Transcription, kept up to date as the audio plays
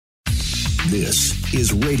This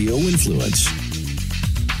is Radio Influence.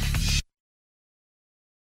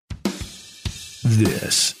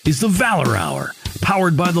 This is the Valor Hour,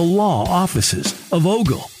 powered by the law offices of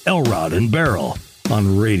Ogle, Elrod, and Barrel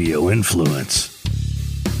on Radio Influence.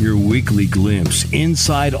 Your weekly glimpse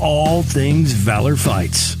inside all things Valor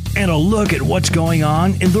fights and a look at what's going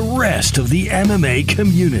on in the rest of the MMA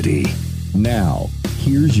community. Now,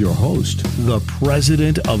 here's your host, the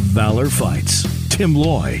president of Valor Fights, Tim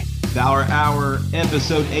Loy. Valor Hour,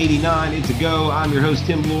 episode 89. It's a go. I'm your host,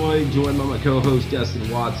 Tim Lloyd, joined by my co-host, Justin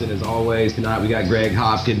Watson. As always, tonight we got Greg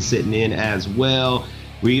Hopkins sitting in as well.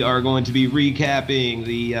 We are going to be recapping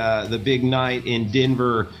the big night in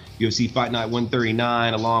Denver, UFC Fight Night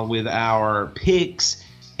 139, along with our picks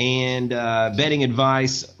and betting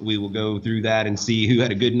advice. We will go through that and see who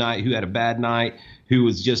had a good night, who had a bad night, who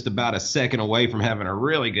was just about a second away from having a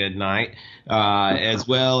really good night, as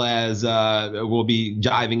well as we'll be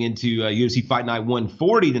diving into UFC Fight Night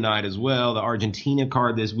 140 tonight as well, the Argentina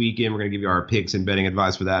card this weekend. We're going to give you our picks and betting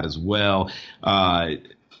advice for that as well.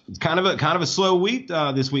 It's kind of a slow week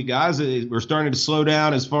this week, guys. We're starting to slow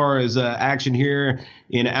down as far as action here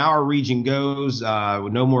in our region goes.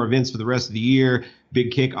 With no more events for the rest of the year.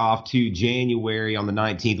 Big kickoff to January on the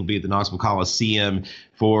 19th will be at the Knoxville Coliseum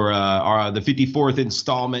for the 54th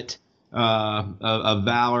installment of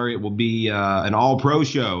Valor. It will be an all-pro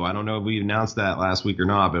show. I don't know if we announced that last week or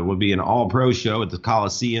not, but it will be an all-pro show at the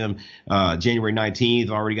Coliseum January 19th.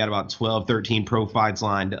 Already got about 12, 13 pro fights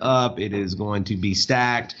lined up. It is going to be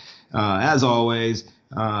stacked, as always.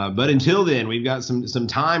 But until then, we've got some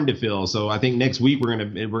time to fill. So I think next week we're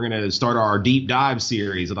gonna start our deep dive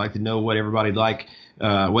series. I'd like to know what everybody'd like.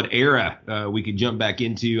 What era we could jump back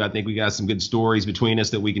into. I think we got some good stories between us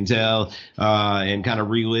that we can tell and kind of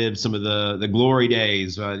relive some of the glory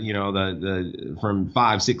days, the from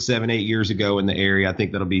 5, 6, 7, 8 years ago in the area. I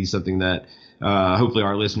think that'll be something that hopefully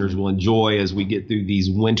our listeners will enjoy as we get through these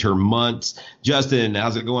winter months. Justin,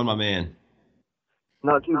 how's it going, my man?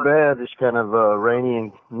 Not too bad. Just kind of rainy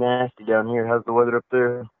and nasty down here. How's the weather up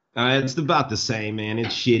there? It's about the same, man.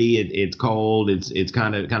 It's shitty. It's cold. It's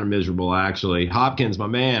kind of miserable, actually. Hopkins, my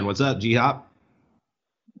man, what's up, G-Hop?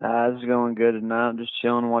 This is going good tonight. I'm just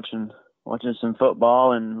chilling, watching some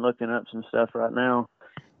football and looking up some stuff right now.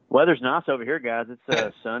 Weather's nice over here, guys.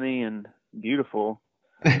 It's sunny and beautiful.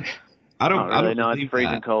 I don't really know. It's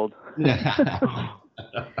freezing cold.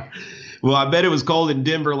 Well, I bet it was cold in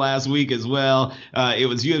Denver last week as well. It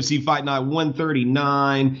was UFC Fight Night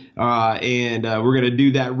 139, and we're going to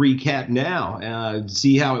do that recap now,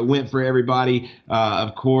 see how it went for everybody.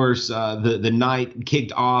 Of course, the night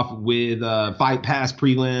kicked off with Fight Pass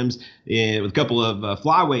prelims with a couple of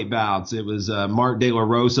flyweight bouts. It was Mark De La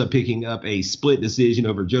Rosa picking up a split decision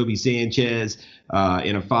over Joby Sanchez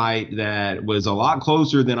in a fight that was a lot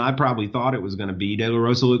closer than I probably thought it was going to be. De La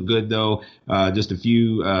Rosa looked good, though. Just a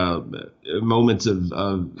few moments of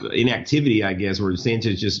inactivity, I guess, where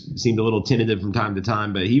Sanchez just seemed a little tentative from time to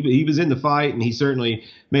time. But he was in the fight, and he certainly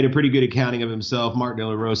made a pretty good accounting of himself. Mark De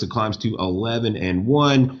La Rosa climbs to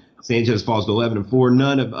 11-1. Sanchez falls to 11-4.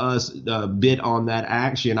 None of us bit on that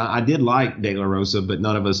action. I did like De La Rosa, but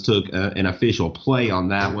none of us took an official play on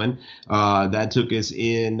that one. That took us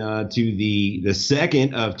in to the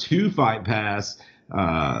second of two Fight Pass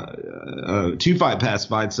fights.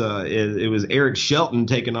 It was Eric Shelton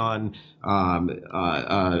taking on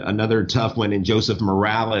another tough one in Joseph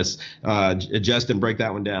Morales. Justin, break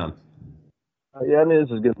that one down. Yeah, I knew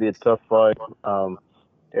this was going to be a tough fight.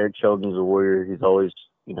 Eric Shelton's a warrior. He's always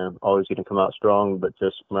going to come out strong, but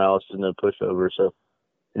just Morales isn't a pushover. So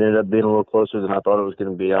it ended up being a little closer than I thought it was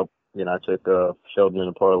going to be. I took Shelton in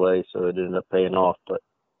a parlay, so it ended up paying off. But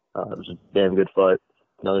it was a damn good fight.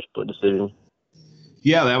 Another split decision.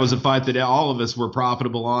 Yeah, that was a fight that all of us were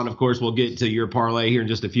profitable on. Of course, we'll get to your parlay here in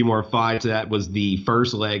just a few more fights. That was the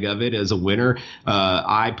first leg of it as a winner.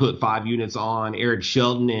 I put 5 units on Eric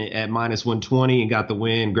Shelton at -120 and got the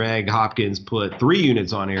win. Greg Hopkins put 3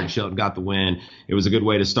 units on Eric Shelton, got the win. It was a good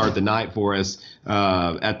way to start the night for us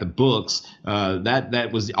at the books. That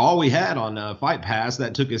was all we had on Fight Pass.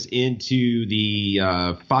 That took us into the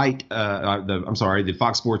the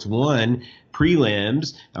Fox Sports 1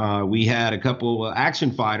 prelims. We had a couple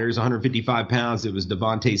action fighters, 155 pounds. It was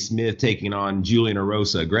Devontae Smith taking on Julian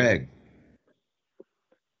Erosa. Greg.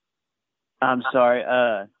 I'm sorry.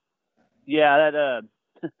 That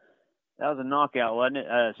was a knockout, wasn't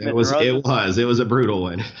it? It was a brutal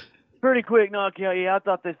one. Pretty quick knockout. Yeah, I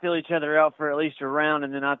thought they'd fill each other out for at least a round,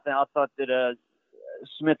 and then I thought that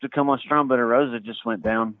Smith would come on strong, but Erosa just went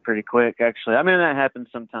down pretty quick, actually. I mean, that happens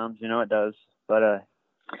sometimes, it does. But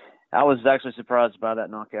I was actually surprised by that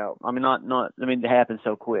knockout. I mean, it happened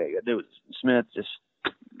so quick. It was Smith just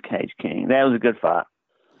cage king. That was a good fight.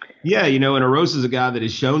 Yeah, and Arosa's a guy that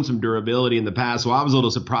has shown some durability in the past, so I was a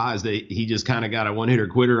little surprised that he just kind of got a one-hitter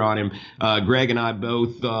quitter on him. Greg and I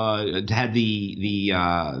both had the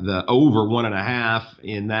over 1.5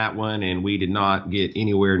 in that one, and we did not get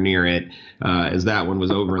anywhere near it, as that one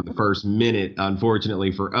was over in the first minute,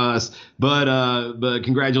 unfortunately for us. But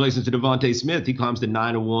congratulations to Devontae Smith. He climbs to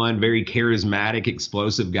 9-1, very charismatic,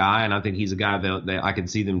 explosive guy, and I think he's a guy that I can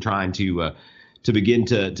see them trying to begin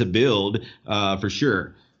to build for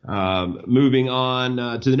sure. Moving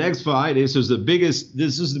on to the next fight. This is the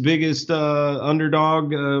biggest underdog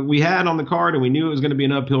we had on the card, and we knew it was going to be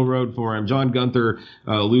an uphill road for him. John Gunther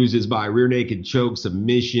loses by rear naked choke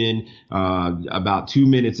submission about 2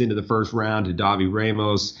 minutes into the first round to Davi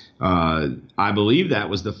Ramos. I believe that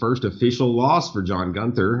was the first official loss for John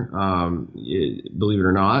Gunther, believe it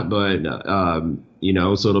or not, but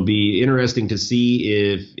so it'll be interesting to see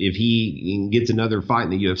if he gets another fight in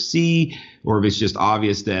the UFC, or if it's just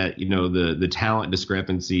obvious that the talent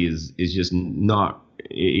discrepancy is just not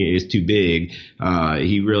is too big.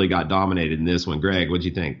 He really got dominated in this one. Greg, what'd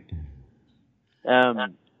you think?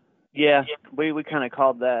 Yeah, we kind of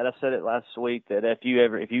called that. I said it last week that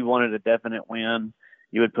if you wanted a definite win,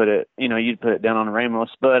 you would put it down on Ramos.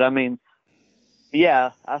 But I mean,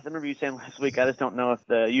 yeah, I remember you saying last week, I just don't know if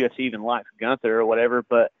the UFC even likes Gunther or whatever,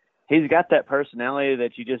 but he's got that personality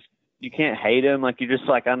that you can't hate him. Like, you're just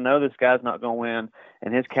like, I know this guy's not going to win,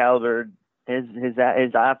 and his caliber, his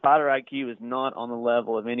fighter IQ is not on the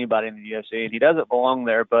level of anybody in the UFC, and he doesn't belong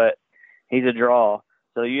there, but he's a draw.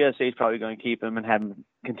 So the UFC is probably going to keep him and have him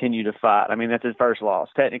continue to fight. I mean, that's his first loss.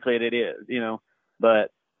 Technically it is,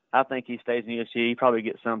 but I think he stays in the UFC. He probably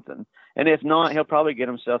gets something. And if not, he'll probably get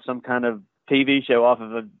himself some kind of TV show off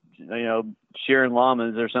of shearing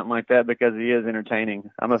llamas or something like that, because he is entertaining.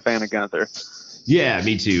 I'm a fan of Gunther. Yeah,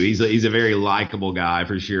 me too. He's a very likable guy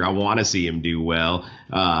for sure. I want to see him do well.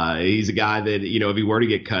 He's a guy that, if he were to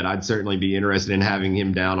get cut, I'd certainly be interested in having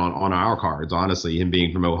him down on our cards. Honestly, him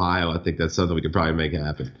being from Ohio, I think that's something we could probably make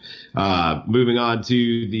happen. Moving on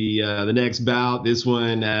to the next bout. This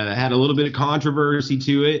one had a little bit of controversy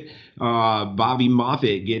to it. Bobby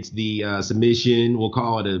Moffitt gets the submission. We'll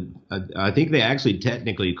call it I think they actually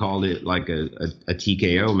technically called it like a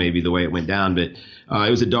TKO, maybe the way it went down, but it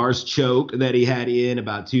was a Darce choke that he had in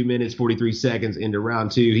about 2 minutes, 43 seconds into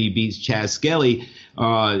round two. He beats Chaz Skelly,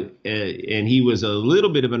 and he was a little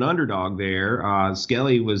bit of an underdog there.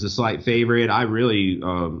 Skelly was a slight favorite. I really,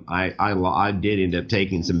 I did end up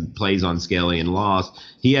taking some plays on Skelly and lost.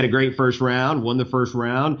 He had a great first round, won the first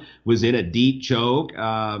round, was in a deep choke.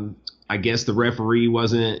 I guess the referee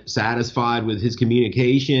wasn't satisfied with his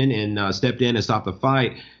communication and stepped in and stopped the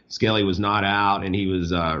fight. Skelly was not out, and he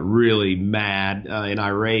was really mad and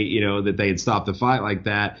irate, that they had stopped the fight like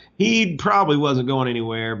that. He probably wasn't going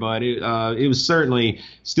anywhere, but it was certainly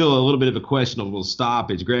still a little bit of a questionable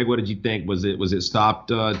stoppage. Greg, what did you think? Was it stopped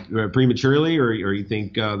prematurely, or you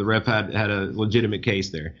think the ref had a legitimate case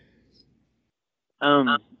there?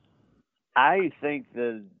 I think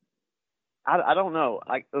I don't know.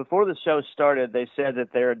 Like, before the show started, they said that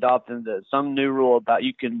they're adopting some new rule about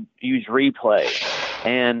you can use replay.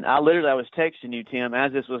 And I was texting you, Tim,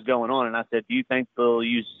 as this was going on, and I said, do you think they'll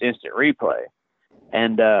use instant replay?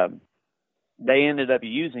 And they ended up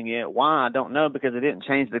using it. Why? I don't know, because they didn't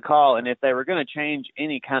change the call. And if they were going to change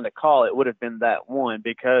any kind of call, it would have been that one,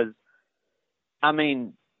 because, I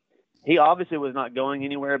mean, he obviously was not going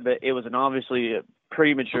anywhere, but it was obviously a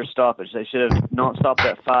premature stoppage. They should have not stopped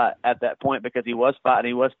that fight at that point, because he was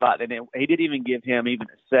fighting, and he didn't even give him even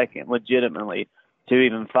a second, legitimately, to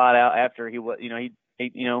even fight out after he was, he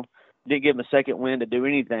didn't give him a second win to do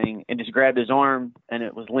anything, and just grabbed his arm, and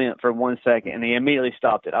it was limp for 1 second, and he immediately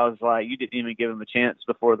stopped it. I was like, you didn't even give him a chance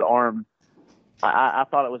before the arm. I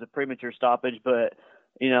thought it was a premature stoppage, but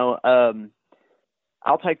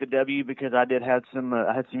I'll take the W, because I had some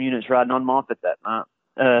units riding on Moffitt that night.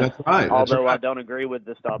 That's right. Although I don't agree with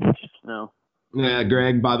the stoppage. No. Yeah,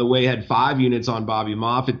 Greg, by the way, had 5 units on Bobby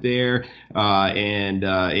Moffitt there,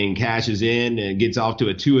 and cashes in and gets off to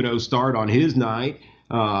a 2-0 start on his night,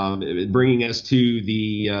 bringing us to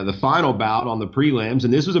the final bout on the prelims,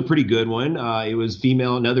 and this was a pretty good one. It was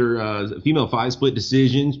another female fight, split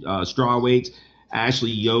decision, straw weights.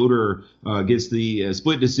 Ashley Yoder gets the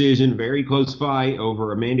split decision, very close fight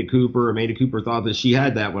over Amanda Cooper. Amanda Cooper thought that she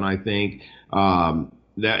had that one, I think.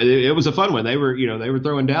 it was a fun one. They were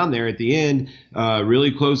throwing down there at the end.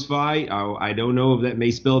 Really close fight. I don't know if that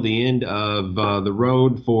may spell the end of the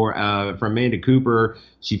road for Amanda Cooper.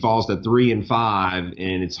 She falls to 3-5,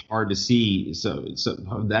 and it's hard to see. So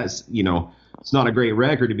that's it's not a great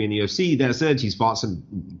record to be in the UFC. That said, she's fought some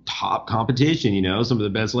top competition. Some of the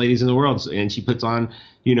best ladies in the world, and she puts on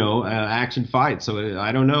action fights. So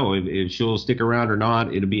I don't know if she'll stick around or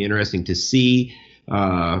not. It'll be interesting to see.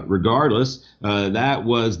 Regardless, that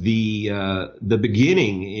was the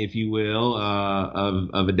beginning, if you will,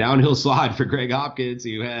 of a downhill slide for Greg Hopkins,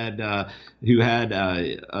 who had that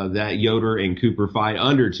Yoder and Cooper fight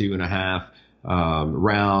under 2.5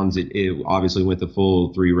 rounds. It obviously went the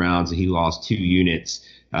full 3 rounds, and he lost 2 units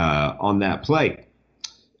on that play.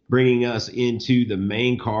 Bringing us into the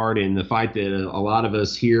main card and the fight that a lot of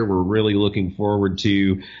us here were really looking forward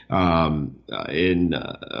to in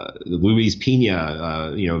Luis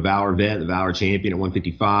Pena, Valor vet, the Valor champion at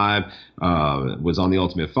 155, was on the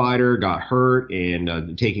Ultimate Fighter, got hurt,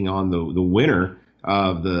 and taking on the winner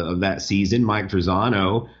of that season, Mike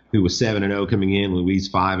Trizano, who was 7-0 coming in, Luis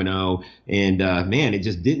 5-0, and man, it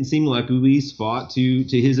just didn't seem like Luis fought to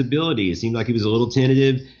his ability. It seemed like he was a little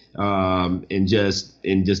tentative. And just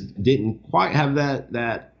didn't quite have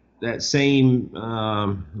that same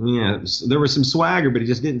there was some swagger, but it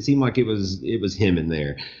just didn't seem like it was him in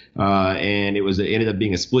there. And it ended up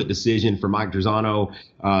being a split decision for Mike Trizano.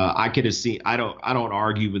 I could have seen. I don't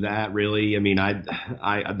argue with that really. I mean,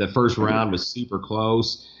 the first round was super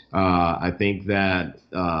close. I think that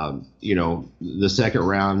the second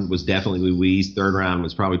round was definitely Luis. Third round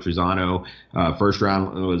was probably Trizano. First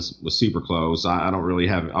round was super close. I don't really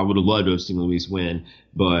have. I would have loved to have seen Luis win,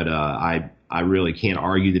 but I really can't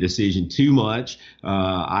argue the decision too much.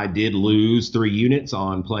 I did lose 3 units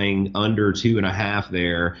on playing under 2.5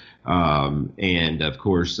 there, and of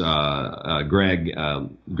course Greg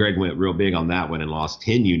went real big on that one and lost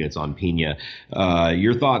 10 units on Pena.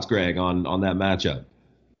 Your thoughts, Greg, on that matchup?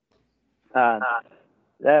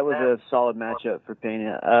 That was a solid matchup for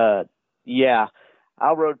Pena. Yeah,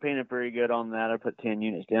 I rode Pena pretty good on that. I put 10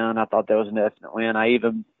 units down. I thought that was a definite win. I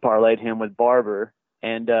even parlayed him with Barber,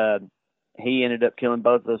 and he ended up killing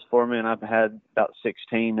both of those for me, and I've had about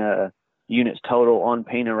 16 units total on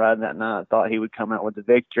Pena riding that night. I thought he would come out with the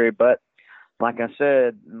victory, but like I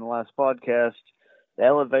said in the last podcast, the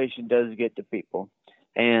elevation does get to people.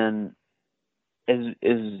 And as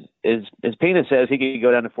Pena says, he could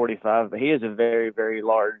go down to 45, but he is a very, very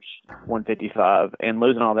large 155, and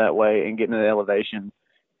losing all that weight and getting to the elevation,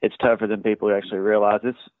 it's tougher than people actually realize.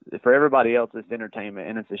 It's for everybody else, it's entertainment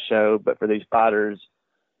and it's a show, but for these fighters,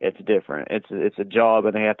 it's different. It's a job,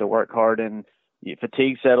 and they have to work hard, and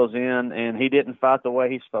fatigue settles in. And he didn't fight the way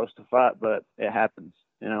he's supposed to fight, but it happens,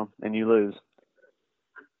 and you lose.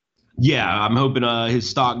 Yeah, I'm hoping his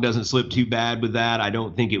stock doesn't slip too bad with that. I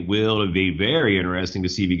don't think it will. It'd be very interesting to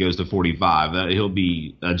see if he goes to 45. He'll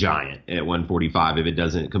be a giant at 145 if it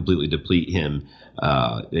doesn't completely deplete him,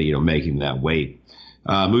 making that weight.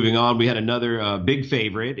 Moving on, we had another big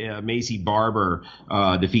favorite, Macy Barber,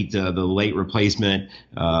 defeat the late replacement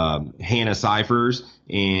Hannah Cyphers.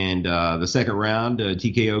 And the second round,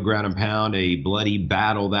 TKO ground and pound, a bloody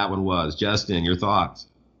battle that one was. Justin, your thoughts?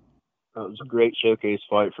 It was a great showcase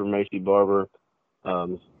fight for Macy Barber.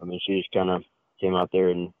 She just kind of came out there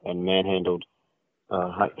and manhandled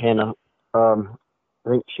Hannah. I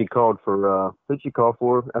think she called for who did she call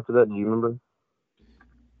for after that? Do you remember?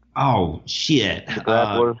 Oh shit! The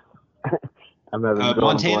grappler.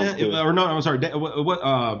 Montana, or no? I'm sorry. The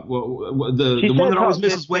one that always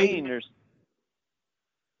misses weight.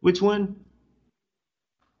 Which one?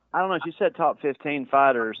 I don't know. She said top 15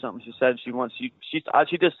 fighter or something. She said she wants you. She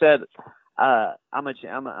just said, I'm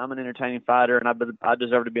an entertaining fighter, and I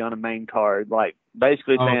deserve to be on a main card. Like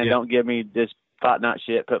basically saying, don't give me this fight night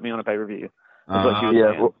shit. Put me on a pay-per-view. That's what she was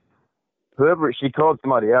saying. Well, whoever she called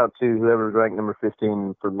somebody out too, whoever's ranked number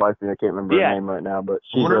 15 for life, I can't remember her name right now, but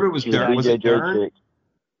I wonder if it was Dern. Was it Dern?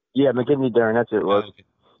 Yeah, Mackenzie Dern. That's it. Was.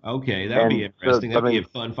 Okay, that would be interesting. That'd be a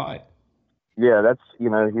fun fight. Yeah, that's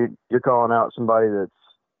you're calling out somebody that's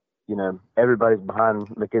everybody's behind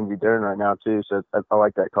Mackenzie Dern right now too. So I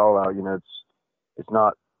like that call out. It's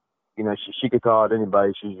not she could call out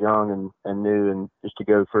anybody. She's young and new, and just to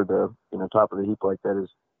go for the top of the heap like that is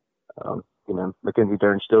Mackenzie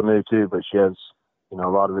Dern's still new too, but she has a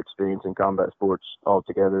lot of experience in combat sports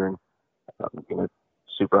altogether, and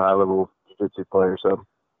super high level jiu-jitsu player. So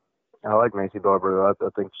I like Macy Barber. I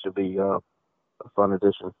think she'll be a fun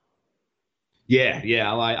addition.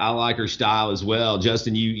 Yeah, I like her style as well.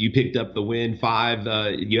 Justin, you picked up the win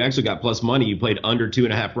 5. You actually got plus money. You played under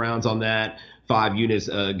 2.5 rounds on that. 5 units,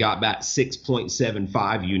 got back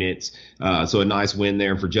 6.75 units. So a nice win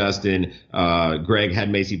there for Justin. Greg had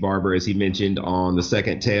Macy Barber, as he mentioned, on the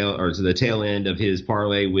the tail end of his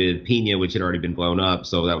parlay with Pena, which had already been blown up.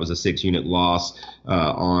 So that was a 6-unit loss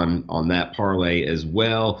on that parlay as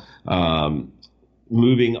well.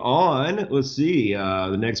 Moving on, let's see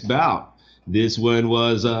the next bout. This one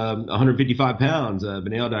was 155 pounds.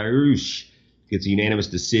 Benail Dariush gets a unanimous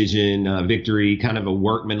decision victory, kind of a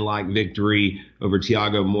workman-like victory over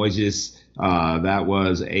Thiago Moises. That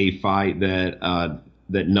was a fight that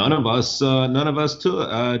none of us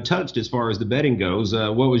touched as far as the betting goes.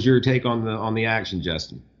 What was your take on the action,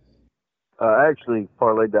 Justin? I actually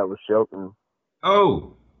parlayed that with Shelton.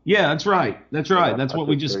 Oh, yeah, that's right. That's right. Yeah, That's I what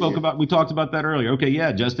we took just their spoke unit. about. We talked about that earlier. Okay,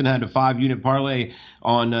 yeah, Justin had a 5-unit parlay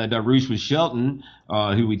on Darush with Shelton,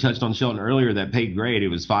 who we touched on Shelton earlier. That paid great. It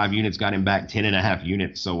was 5 units, got him back 10.5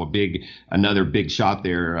 units. So another big shot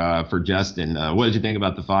there for Justin. What did you think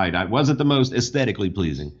about the fight? It wasn't the most aesthetically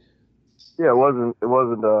pleasing. Yeah, it wasn't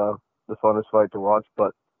the funnest fight to watch,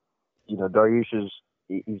 but Dariush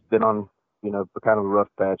he's been on kind of a rough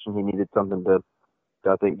patch, and he needed something to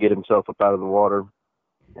I think get himself up out of the water.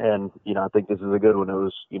 And I think this is a good one. It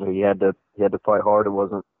was he had to fight hard. It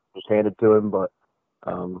wasn't just handed to him, but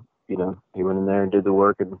he went in there and did the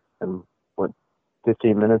work and went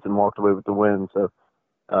 15 minutes and walked away with the win. So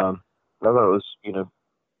I thought it was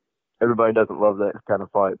everybody doesn't love that kind of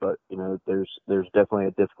fight, but there's definitely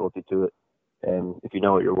a difficulty to it. And if you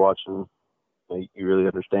know what you're watching, you really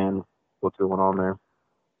understand what's going on there.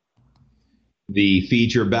 The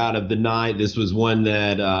feature bout of the night. This was one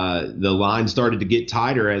that the line started to get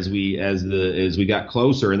tighter as we got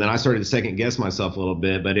closer, and then I started to second guess myself a little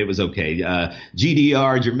bit, but it was okay.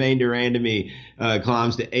 GDR Jermaine Durandamy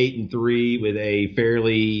climbs to 8-3 with a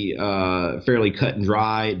fairly cut and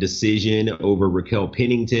dry decision over Raquel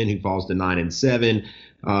Pennington, who falls to 9-7.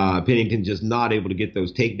 Pennington just not able to get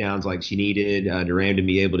those takedowns like she needed.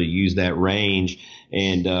 Durandamy able to use that range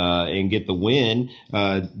and get the win.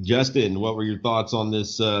 Justin, what were your thoughts on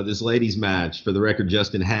this ladies match? For the record,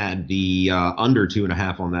 Justin had the under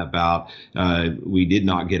 2.5 on that bout. We did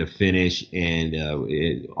not get a finish, and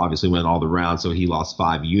it obviously went all the rounds, so he lost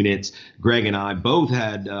 5 units. Greg and I both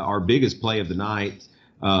had our biggest play of the night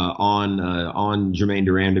on Jermaine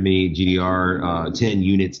Durandamy, GDR, 10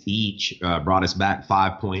 units each, brought us back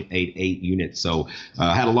 5.88 units. So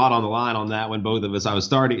had a lot on the line on that one, both of us. I was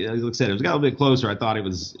starting, like I said, it was got a little bit closer. I thought it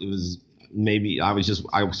was maybe I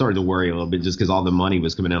started to worry a little bit just because all the money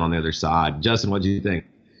was coming in on the other side. Justin, what do you think?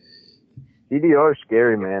 GDR is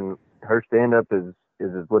scary, man. Her stand-up is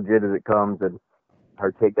as legit as it comes, and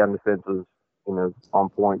her takedown defense was, on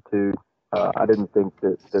point too. I didn't think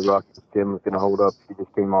that Rocky's gym was going to hold up. She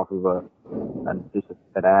just came off of just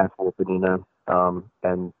an ass whooping,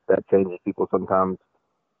 and that changes people sometimes.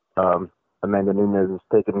 Amanda Nunes has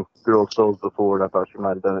taken girls' souls before, and I thought she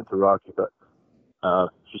might have done it to Rocky, but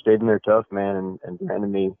she stayed in there tough, man, and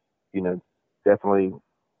Durandamy, definitely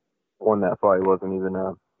won that fight. It wasn't even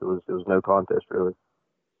it was no contest really.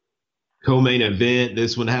 Co-main event.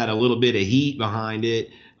 This one had a little bit of heat behind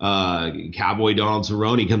it. Cowboy Donald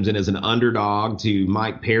Cerrone comes in as an underdog to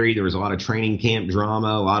Mike Perry. There was a lot of training camp drama,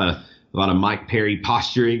 a lot of Mike Perry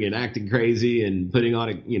posturing and acting crazy and putting on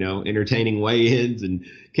entertaining weigh-ins, and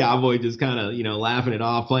Cowboy just kind of laughing it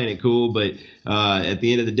off, playing it cool. But at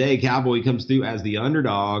the end of the day, Cowboy comes through as the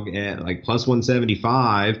underdog at like plus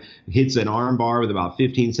 175, hits an arm bar with about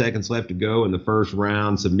 15 seconds left to go in the first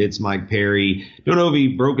round, submits Mike Perry. Don't know if he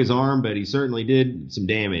broke his arm, but he certainly did some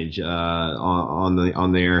damage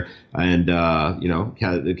on there. And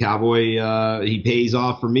the Cowboy, he pays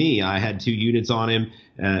off for me. I had 2 units on him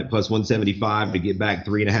at plus 175 to get back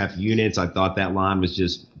 3.5 units. I thought that line was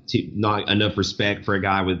just not enough respect for a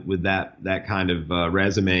guy with that kind of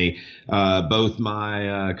resume. Both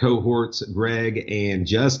my cohorts, Greg and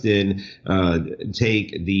Justin,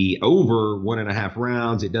 take the over 1.5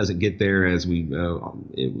 rounds. It doesn't get there as it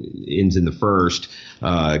ends in the first.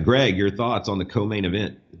 Greg, your thoughts on the co-main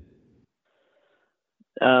event?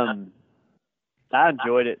 I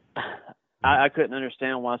enjoyed it. I couldn't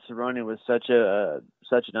understand why Cerrone was such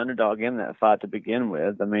an underdog in that fight to begin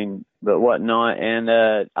with. I mean, but whatnot. And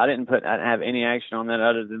I didn't have any action on that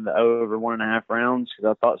other than the over 1.5 rounds, because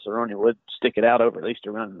I thought Cerrone would stick it out over at least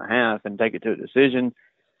a round and a half and take it to a decision.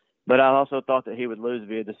 But I also thought that he would lose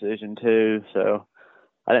via decision too. So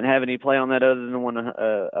I didn't have any play on that other than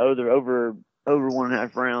over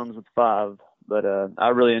 1.5 rounds with 5. But I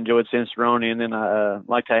really enjoyed seeing Cerrone, and then I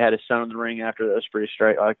liked how he had his son in the ring after. That was pretty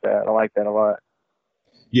straight like that. I like that a lot.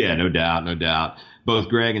 Yeah, no doubt, no doubt. Both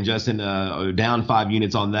Greg and Justin down 5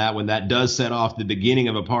 units on that one. That does set off the beginning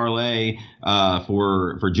of a parlay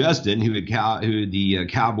for Justin, who had the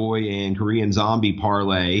Cowboy and Korean Zombie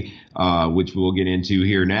parlay, which we'll get into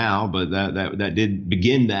here now. But that did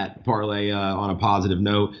begin that parlay on a positive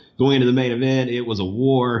note. Going into the main event, it was a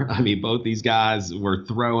war. I mean, both these guys were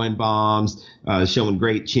throwing bombs, showing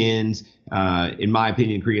great chins. In my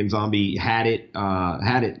opinion, Korean Zombie had it,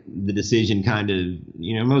 the decision kind of,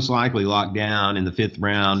 most likely locked down in the 5th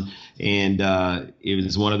round. And it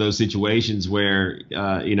was one of those situations where,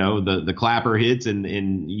 the clapper hits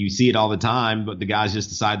and you see it all the time, but the guys just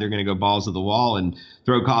decide they're going to go balls to the wall and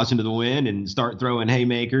throw caution to the wind and start throwing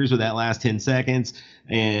haymakers with that last 10 seconds.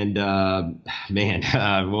 And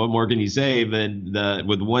what more can you say than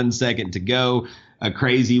with 1 second to go, a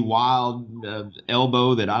crazy wild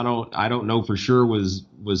elbow that I don't know for sure was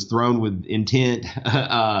thrown with intent,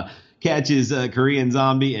 catches Korean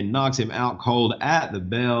Zombie and knocks him out cold at the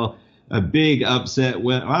bell. A big upset.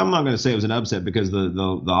 I'm not going to say it was an upset because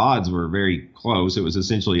the odds were very close. It was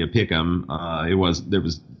essentially a pick'em. There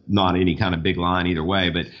was not any kind of big line either way,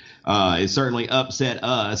 but it certainly upset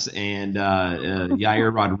us. And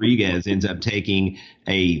Yair Rodriguez ends up taking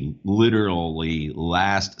a literally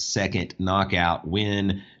last second knockout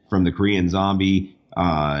win from the Korean Zombie.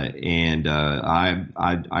 I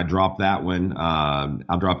dropped that one.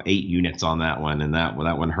 I'll drop 8 units on that one, and that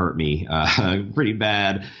one hurt me pretty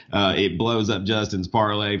bad. It blows up Justin's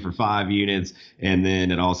parlay for 5 units, and then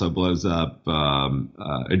it also blows up.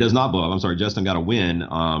 It does not blow up. I'm sorry, Justin got a win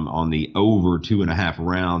on the over 2.5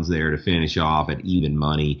 rounds there to finish off at even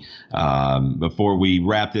money. Before we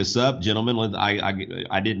wrap this up, gentlemen,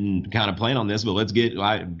 I didn't kind of plan on this, but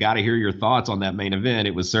I got to hear your thoughts on that main event.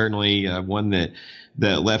 It was certainly one that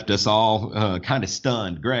left us all kind of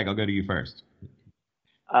stunned. Greg, I'll go to you first.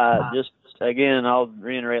 Just again, I'll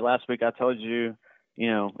reiterate. Last week I told you,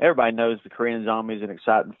 everybody knows the Korean Zombie is an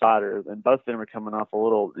exciting fighter, and both of them are coming off a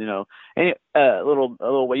little,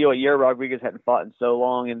 Yair Rodriguez hadn't fought in so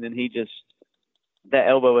long, and then that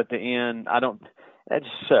elbow at the end. That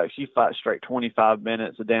just sucks. You fight straight 25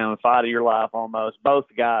 minutes a damn fight of your life almost, both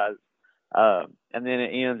guys, and then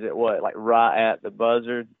it ends at right at the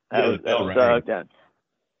buzzer. That sucked.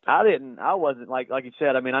 I wasn't like you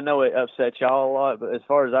said. I mean, I know it upset y'all a lot, but as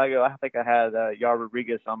far as I go, I think I had Yair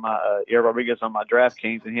Rodriguez on my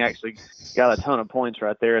DraftKings, and he actually got a ton of points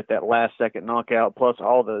right there at that last second knockout, plus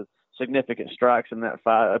all the significant strikes in that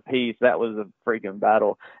fight apiece. That was a freaking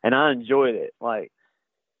battle, and I enjoyed it.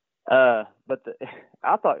 I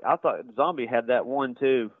thought Zombie had that one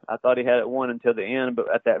too. I thought he had it won until the end,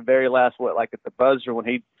 but at that very last at the buzzer when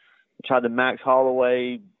he tried to Max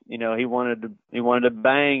Holloway. He wanted to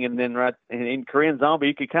bang, and then in Korean Zombie,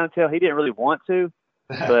 you could kind of tell he didn't really want to,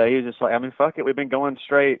 but he was just like, I mean, fuck it, we've been going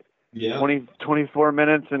straight 24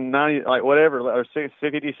 minutes and 90, whatever, or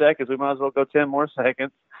 50 seconds. We might as well go 10 more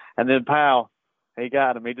seconds, and then pow, he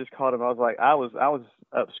got him. He just caught him. I was like, I was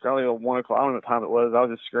up scrolling at 1 o'clock. I don't know what time it was. I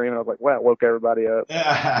was just screaming. I was like, wow, it woke everybody up.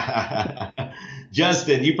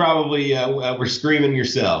 Justin, you probably were screaming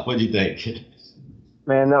yourself. What do you think?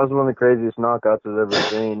 Man, that was one of the craziest knockouts I've ever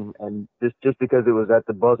seen, and just because it was at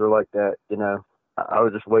the buzzer like that, I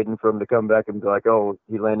was just waiting for him to come back and be like, oh,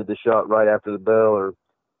 he landed the shot right after the bell or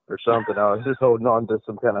something. I was just holding on to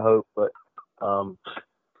some kind of hope, but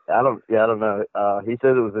I don't know. He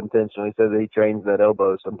says it was intentional. He says that he trains that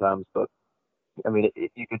elbow sometimes, but I mean,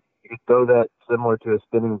 you could throw that similar to a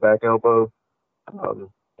spinning back elbow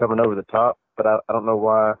coming over the top, but I don't know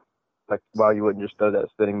why you wouldn't just throw that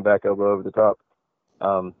spinning back elbow over the top.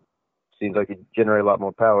 Seems like he'd generate a lot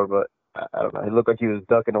more power, but I don't know. He looked like he was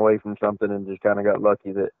ducking away from something and just kind of got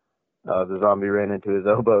lucky that the Zombie ran into his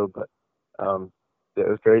elbow. But it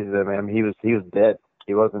was crazy though, man. I mean, he was dead.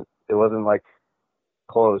 It wasn't like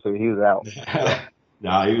close. So he was out.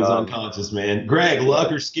 No, he was unconscious, man. Greg,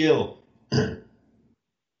 luck or skill? I'm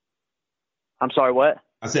sorry, what?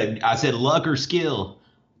 I said luck or skill.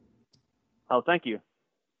 Oh, thank you.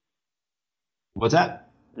 What's that?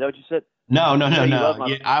 Is that what you said? No.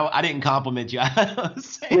 I didn't compliment you. I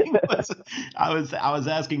was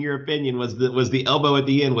asking your opinion. Was the elbow at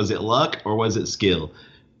the end? Was it luck or was it skill?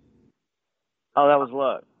 Oh, that was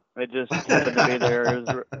luck. It just happened to be there. It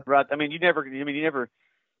was right. I mean, you never.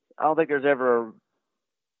 I don't think there's ever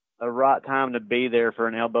a right time to be there for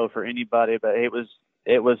an elbow for anybody, but it was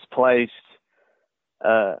placed.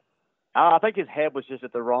 I think his head was just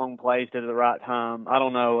at the wrong place at the right time. I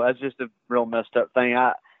don't know. That's just a real messed up thing.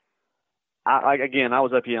 I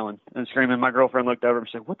was up yelling and screaming. My girlfriend looked over and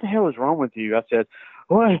said, "What the hell is wrong with you?" I said,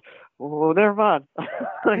 "What? Well, never mind."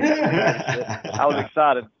 I was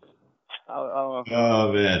excited.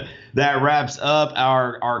 Oh, man. That wraps up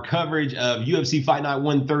our coverage of UFC Fight Night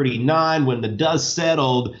 139. When the dust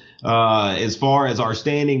settled, as far as our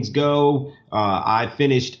standings go, I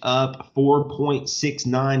finished up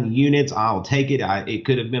 4.69 units. I'll take it. It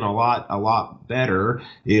could have been a lot better.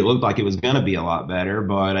 It looked like it was going to be a lot better,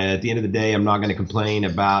 but at the end of the day, I'm not going to complain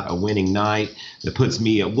about a winning night. That puts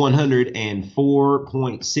me at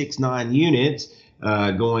 104.69 units.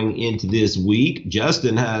 Going into this week.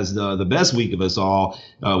 Justin has the best week of us all.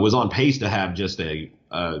 Was on pace to have just an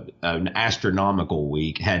astronomical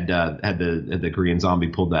week. Had the Korean Zombie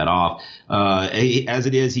pulled that off. As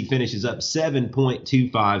it is, he finishes up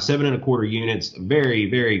 7.25, 7.25 units.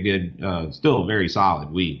 Very, very good. Still a very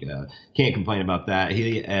solid week. Can't complain about that.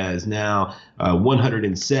 He is now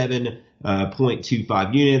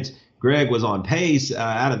 107.25 units. Greg was on pace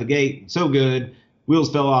out of the gate. So good.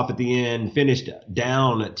 Wheels fell off at the end, finished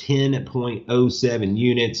down 10.07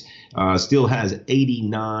 units, still has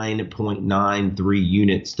 89.93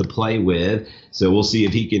 units to play with. So we'll see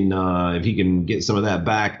if he can get some of that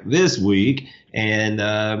back this week. And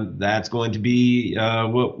that's going to be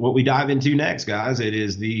what we dive into next, guys. It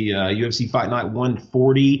is the UFC Fight Night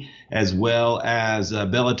 140 as well as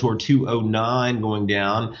Bellator 209 going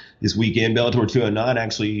down this weekend. Bellator 209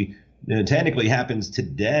 actually technically happens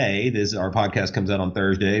today. Our podcast comes out on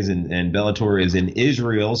Thursdays, and Bellator is in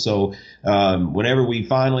Israel. So whenever we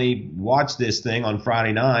finally watch this thing on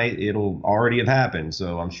Friday night, it'll already have happened.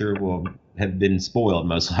 So I'm sure we'll have been spoiled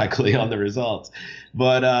most likely on the results.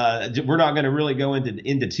 But we're not going to really go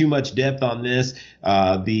into too much depth on this.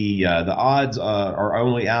 The odds are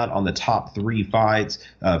only out on the top three fights.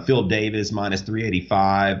 Phil Davis minus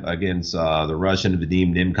 385 against the Russian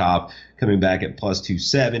Vadim Nemkov, coming back at plus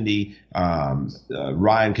 270.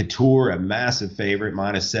 Ryan Couture, a massive favorite,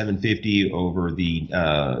 minus 750 over the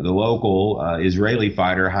local Israeli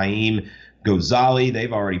fighter Haim Ghazali.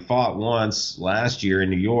 They've already fought once last year in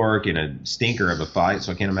New York in a stinker of a fight,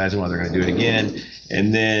 so I can't imagine why they're going to do it again.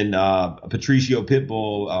 And then Patricio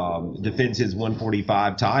Pitbull defends his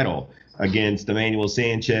 145 title against Emmanuel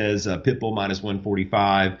Sanchez. Pitbull minus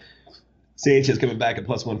 145. Sanchez coming back at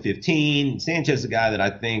plus 115. Sanchez is a guy that I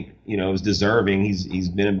think, is deserving. He's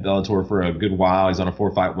been in Bellator for a good while. He's on a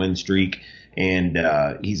 4-fight win streak, and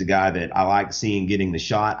he's a guy that I like seeing getting the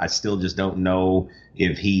shot. I still just don't know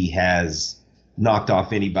if he has knocked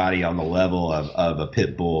off anybody on the level of a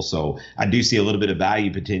Pitbull. So I do see a little bit of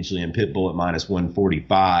value potentially in Pitbull at minus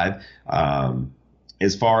 145.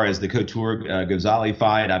 As far as the Couture Ghazali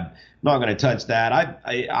fight, I'm not going to touch that.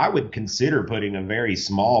 I would consider putting a very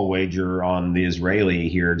small wager on the Israeli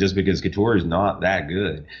here just because Couture is not that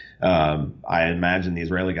good. I imagine the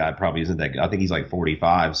Israeli guy probably isn't that good. I think he's like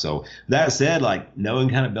 45. So that said, like knowing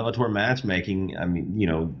kind of Bellator matchmaking, I mean,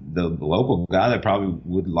 the local guy that probably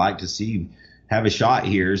would like to see have a shot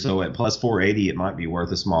here. So at plus 480, it might be worth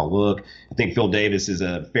a small look. I think Phil Davis is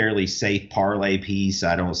a fairly safe parlay piece.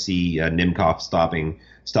 I don't see Nemkov stopping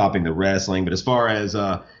the wrestling. But as far as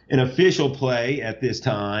an official play at this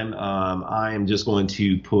time, I am just going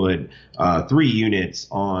to put 3 units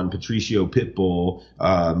on Patricio Pitbull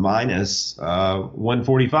minus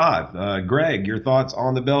 145. Greg, your thoughts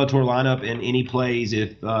on the Bellator lineup and any plays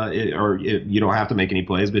if you don't have to make any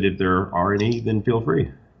plays, but if there are any, then feel free.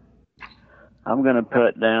 I'm going to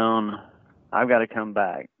put down – I've got to come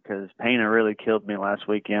back because Pena really killed me last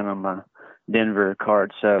weekend on my Denver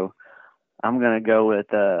card. So I'm going to go with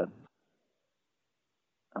I'm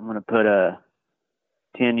going to put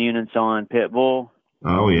 10 units on Pitbull.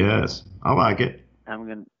 Oh, yes. I like it. I'm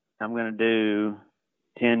going to do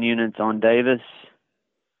 10 units on Davis.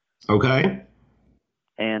 Okay.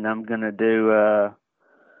 And I'm going to do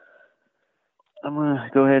I'm going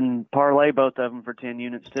to go ahead and parlay both of them for 10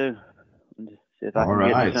 units too. See if I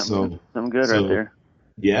can get something good right there.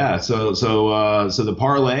 Yeah, so the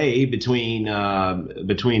parlay between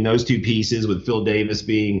those two pieces, with Phil Davis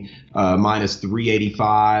being minus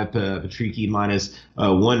 385, Patricky minus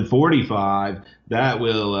 145, that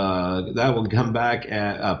will come back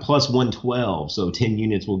at plus 112. So 10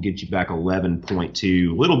 units will get you back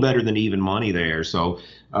 11.2, a little better than even money there. So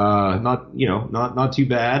not too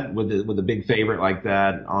bad with a big favorite like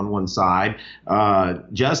that on one side.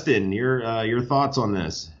 Justin, your thoughts on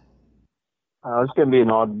this? It's going to be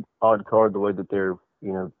an odd card the way that they're,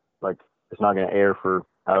 like it's not going to air for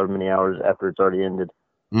however many hours after it's already ended.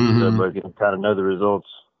 Mm-hmm. So everybody can kind of know the results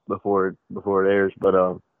before it airs. But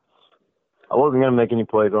I wasn't going to make any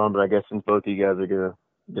plays on, but I guess since both of you guys are gonna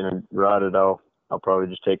ride it, I'll probably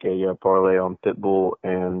just take a parlay on Pitbull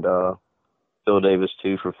and Phil Davis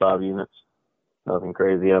too for 5 units. Nothing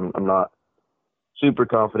crazy. I'm not super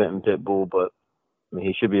confident in Pitbull, but mean,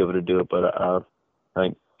 he should be able to do it, but I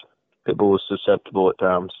think Pitbull was susceptible at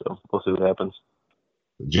times, so we'll see what happens.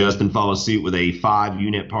 Justin follows suit with a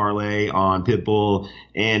 5-unit parlay on Pitbull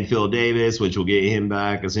and Phil Davis, which will get him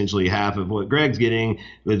back essentially half of what Greg's getting,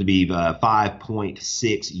 would be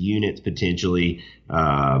 5.6 units potentially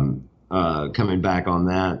coming back on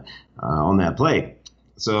that play.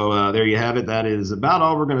 So there you have it. That is about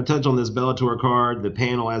all we're going to touch on this Bellator card. The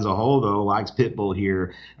panel as a whole, though, likes Pitbull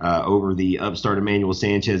here over the upstart Emmanuel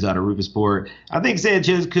Sanchez out of Rufusport. I think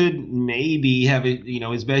Sanchez could maybe have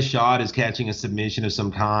his best shot is catching a submission of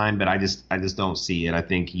some kind, but I just don't see it. I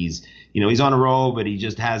think he's on a roll, but he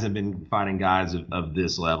just hasn't been fighting guys of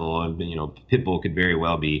this level. And Pitbull could very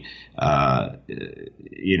well be one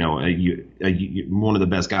of the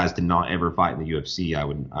best guys to not ever fight in the UFC. I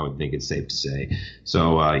would think it's safe to say.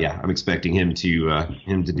 So I'm expecting him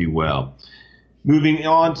to do well. Moving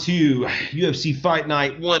on to UFC Fight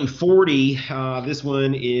Night 140. This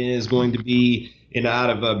one is going to be out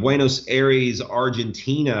of Buenos Aires,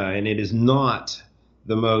 Argentina, and it is not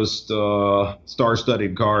the most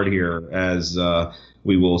star-studded card here, as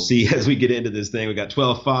we will see as we get into this thing. We got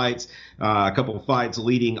 12 fights, a couple of fights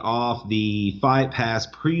leading off the Fight Pass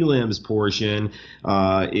prelims portion.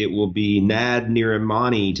 It will be Nad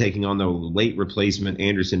Nirimani taking on the late replacement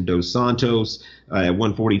Anderson Dos Santos at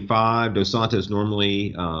 145. Dos Santos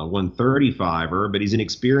normally 135er, but he's an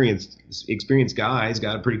experienced guy. He's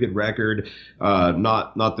got a pretty good record,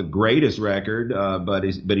 not the greatest record, but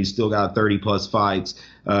he's still got 30-plus fights.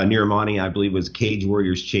 Nirimani, I believe, was Cage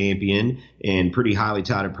Warriors champion and pretty highly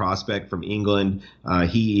touted prospect from England.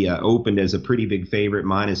 He opened as a pretty big favorite,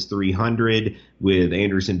 minus 300, with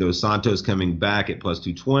Anderson Dos Santos coming back at plus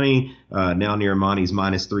 220. Now Nirimani's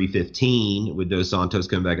minus 315, with Dos Santos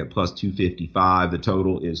coming back at plus 255. The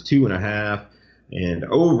total is 2.5. And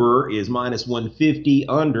over is minus 150.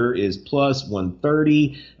 Under is plus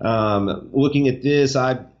 130. Looking at this,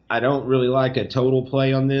 I don't really like a total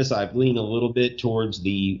play on this. I've leaned a little bit towards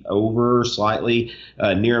the over slightly.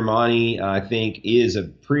 Nirimani, I think, is a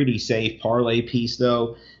pretty safe parlay piece,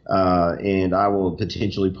 though. And I will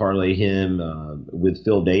potentially parlay him with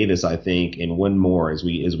Phil Davis, I think, and one more as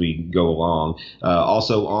we go along.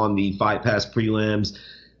 Also on the Fight Pass prelims,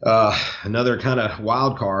 another kind of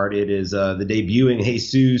wild card. It is the debuting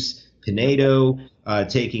Jesus Pinedo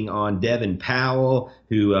taking on Devin Powell,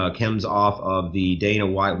 who comes off of the Dana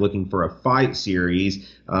White Looking for a Fight series.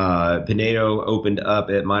 Pinedo opened up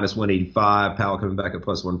at minus 185. Powell coming back at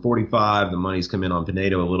plus 145. The money's come in on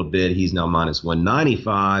Pinedo a little bit. He's now minus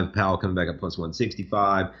 195. Powell coming back at plus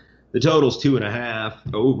 165. The total's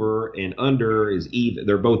 2.5. Over and under is even.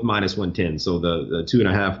 They're both minus 110. So the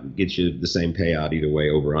 2.5 gets you the same payout either way,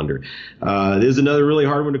 over under. This is another really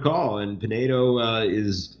hard one to call. And Pinedo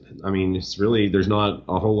it's really, there's not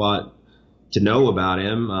a whole lot to know about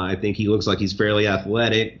him. I think he looks like he's fairly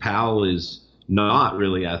athletic. Powell is not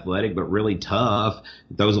really athletic, but really tough.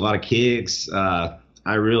 Throws a lot of kicks.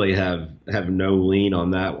 I really have no lean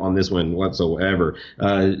on this one whatsoever.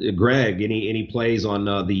 Greg, any plays on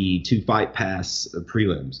the two Fight Pass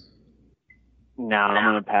prelims? No,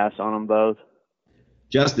 I'm going to pass on them both.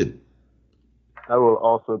 Justin? I will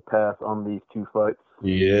also pass on these two fights.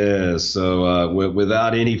 Yeah, so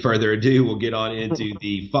without any further ado, we'll get on into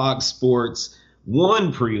the Fox Sports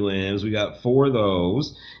 1 prelims. We got 4 of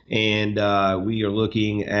those, and we are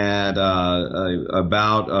looking at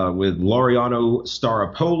with Laureano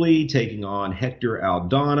Staropoli taking on Hector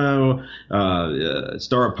Aldana.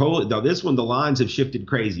 Staropoli, now this one, the lines have shifted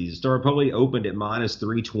crazy. Staropoli opened at minus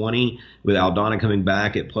 320, with Aldana coming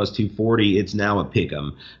back at plus 240. It's now a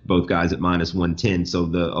pick'em, both guys at minus 110. So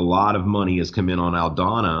a lot of money has come in on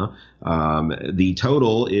Aldana. The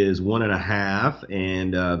total is 1.5,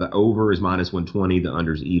 and the over is minus 120. The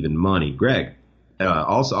under's even money. Greg,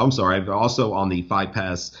 also on the Fight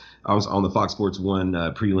Pass, I was on the Fox Sports 1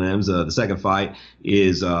 prelims. The second fight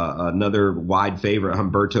is another wide favorite,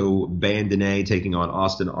 Humberto Bandenet taking on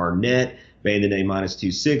Austin Arnett. Bandenet minus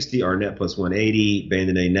 260, Arnett plus 180.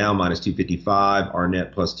 Bandenet now minus 255,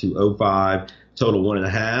 Arnett plus 205. Total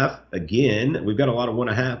 1.5. Again, we've got a lot of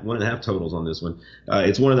 1.5 totals on this one.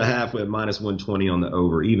 It's 1.5 with minus 120 on the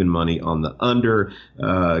over, even money on the under.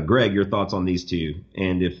 Greg, your thoughts on these two,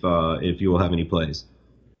 and if you will have any plays?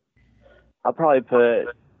 I'll probably put.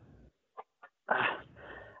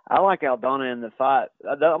 I like Aldana in the fight.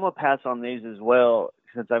 I'm gonna pass on these as well,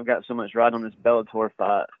 since I've got so much riding on this Bellator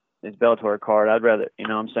fight, this Bellator card. I'd rather,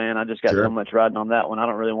 what I'm saying, I just got so much riding on that one. I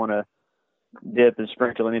don't really want to dip and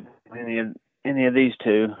sprinkle any of these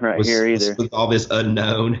two here either. With all this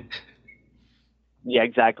unknown. Yeah,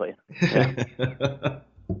 exactly. Yeah.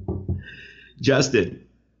 Justin.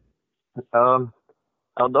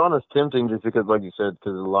 Aldana's tempting just because, like you said,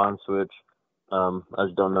 because of the line switch. I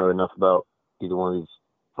just don't know enough about either one of these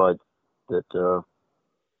fights that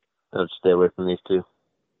I'll stay away from these two.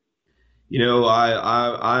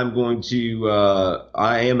 I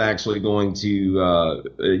am actually going to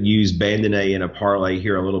use Bandonnet in a parlay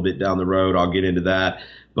here a little bit down the road. I'll get into that.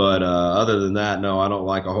 But other than that, no, I don't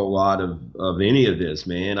like a whole lot of any of this,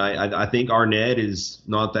 man. I think Arnett is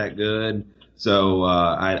not that good. So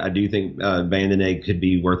I do think Bandonnet could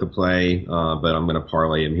be worth a play, but I'm going to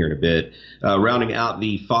parlay him here in a bit. Rounding out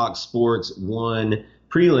the Fox Sports 1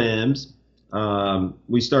 prelims,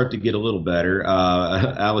 we start to get a little better.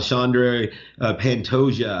 Alexandre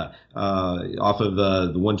Pantoja, off of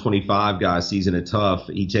the 125 guy, season of tough.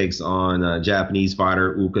 He takes on Japanese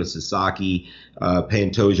fighter Uka Sasaki.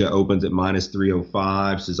 Pantoja opens at minus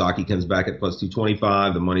 305. Sasaki comes back at plus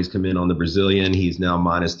 225. The money's come in on the Brazilian. He's now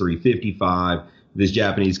minus 355. This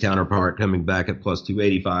Japanese counterpart coming back at plus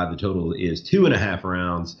 285. The total is 2.5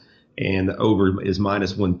 rounds. And the over is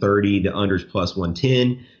minus 130. The under is plus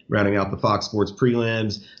 110. Rounding out the Fox Sports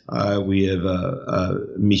prelims, we have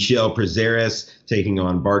Michel Prazeres taking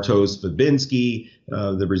on Bartosz Fabinski.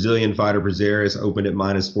 The Brazilian fighter Prazeres opened at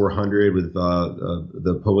minus 400 with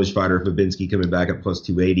the Polish fighter Fabinski coming back at plus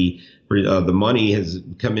 280. The money has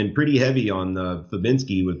come in pretty heavy on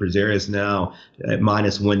Fabinski, with Prazeres now at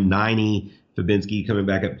minus 190. Fabinski coming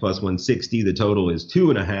back at plus 160. The total is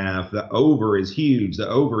 2.5. The over is huge. The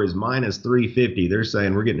over is minus 350. They're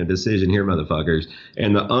saying we're getting a decision here, motherfuckers.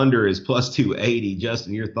 And the under is plus 280.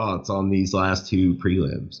 Justin, your thoughts on these last two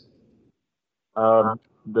prelims?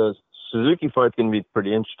 The Suzuki fight's going to be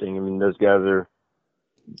pretty interesting. I mean, those guys are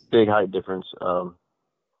big height difference.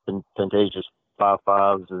 Pantoja's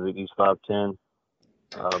 5'5", Suzuki's 5'10".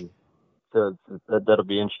 So that'll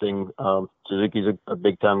be interesting. Suzuki's a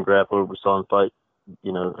big-time grappler. We saw him fight,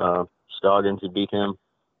 Scoggins. He beat him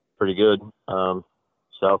pretty good.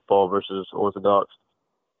 Southpaw versus Orthodox.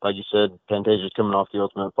 Like you said, Pantoja's coming off the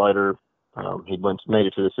Ultimate Fighter. He made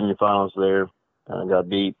it to the semifinals there, got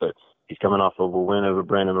beat, but he's coming off of a win over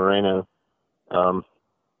Brandon Moreno.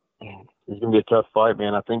 It's going to be a tough fight,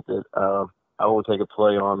 man. I think that I will take a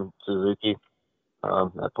play on Suzuki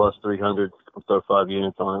at plus 300. I'll throw 5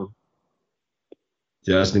 units on him.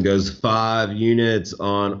 Justin goes 5 units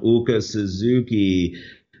on Uka Suzuki,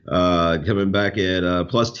 coming back at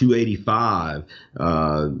plus 285.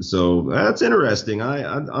 So that's interesting.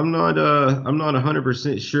 I'm not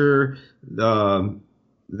 100% sure that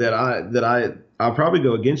I'll probably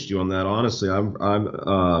go against you on that. Honestly,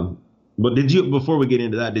 But did you, before we get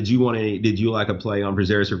into that, did you like a play on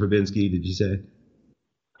Prazeres or Fabinski? Did you say?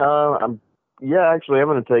 Yeah, actually, I'm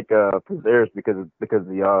going to take Prazeres because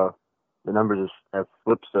the numbers have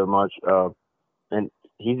flipped so much. And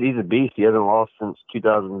he's a beast. He hasn't lost since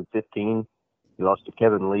 2015. He lost to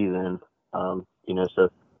Kevin Lee then. So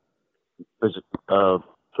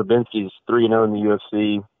Fabinski's 3-0 in the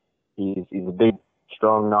UFC. He's a big,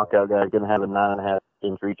 strong knockout guy. Going to have a 9.5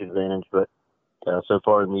 inch reach advantage. But so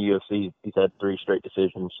far in the UFC, he's had 3 straight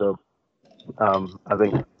decisions. So I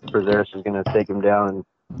think Prazeres is going to take him down and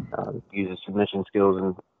use his submission skills,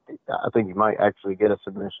 and I think he might actually get a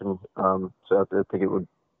submission. So I think it'd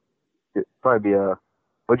probably be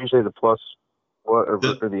what'd you say, the plus what or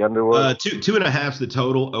the under what? 2.5 is the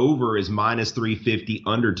total. Over is minus 350.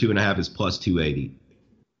 Under 2.5 is plus 280.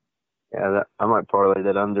 Yeah, I might parlay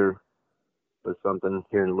that under with something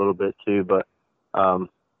here in a little bit too. But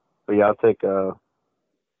yeah, I'll take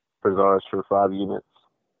Prazeres for 5 units.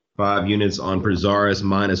 5 units on Prazeres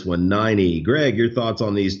minus 190. Greg, your thoughts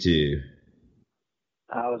on these two?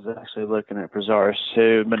 I was actually looking at Prazeres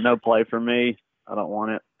too, but no play for me. I don't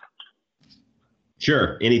want it.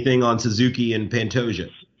 Sure. Anything on Suzuki and Pantoja?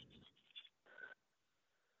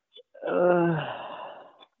 I'm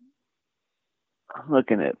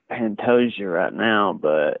looking at Pantoja right now,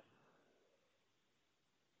 but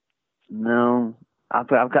no. I've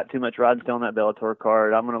got too much riding still on that Bellator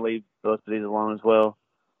card. I'm going to leave both of these alone as well.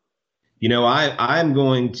 I'm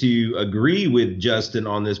going to agree with Justin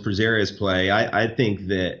on this Prazeres play. I think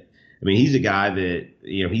that, he's a guy that,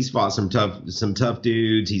 he's fought some tough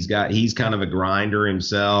dudes. He's kind of a grinder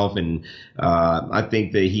himself. And I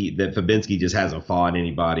think that Fabinski just hasn't fought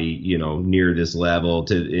anybody, near this level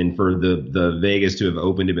and for the Vegas to have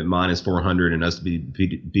opened him at minus 400 and us to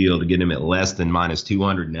be able to get him at less than minus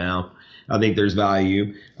 200 now. I think there's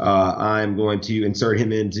value. I'm going to insert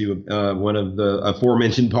him into one of the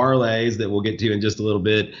aforementioned parlays that we'll get to in just a little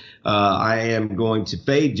bit. I am going to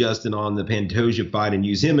fade Justin on the Pantoja fight and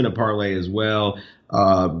use him in a parlay as well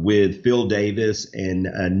with Phil Davis and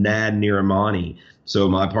Nad Niramani. So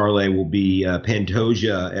my parlay will be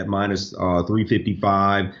Pantoja at minus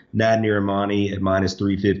 355, Nadnir Amani at minus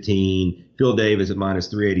 315, Phil Davis at minus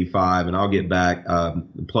 385, and I'll get back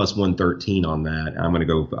plus 113 on that. I'm going to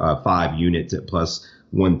go 5 units at plus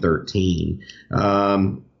 113.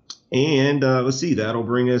 And let's see, that'll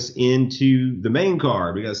bring us into the main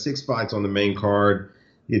card. We got 6 fights on the main card.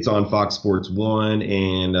 It's on Fox Sports 1,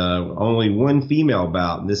 and only one female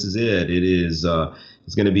bout, and this is it. It's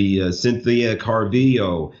going to be Cynthia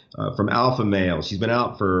Carvillo from Alpha Male. She's been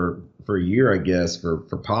out for a year, I guess, for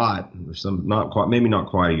pot, or maybe not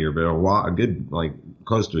quite a year, but a good, like,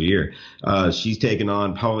 close to a year. She's taken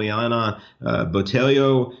on Pauliana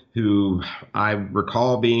Botelho, who I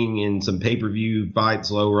recall being in some pay-per-view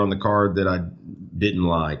fights lower on the card that I didn't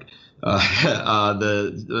like.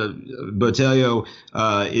 The Botelho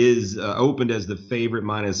is opened as the favorite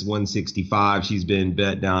minus 165. She's been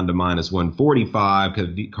bet down to minus 145.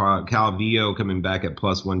 Calvillo coming back at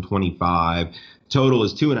plus 125. Total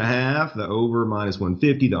is 2.5. The over minus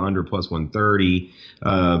 150. The under plus 130.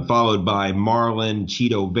 Followed by Marlon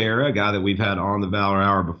Chito Vera, a guy that we've had on the Valor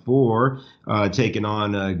Hour before, taking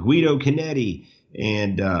on Guido Canetti.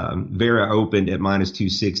 And Vera opened at minus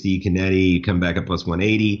 260. Canetti come back at plus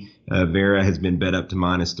 180. Vera has been bet up to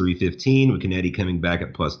minus 315, with Canetti coming back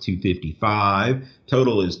at plus 255.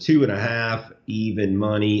 Total is 2.5, even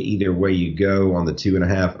money either way you go on the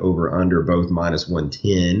 2.5, over under both minus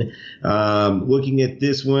 110. Looking at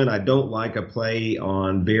this one, I don't like a play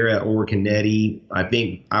on Vera or Canetti. I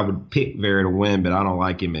think I would pick Vera to win, but I don't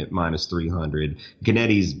like him at minus 300.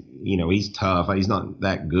 Canetti's, he's tough. He's not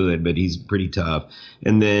that good, but he's pretty tough.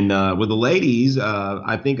 And then with the ladies,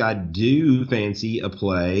 I think I do fancy a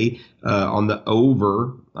play on the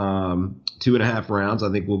over 2.5 rounds.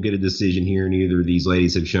 I think we'll get a decision here. Neither of these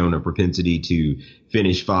ladies have shown a propensity to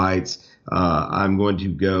finish fights. I'm going to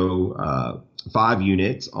go 5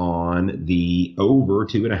 units on the over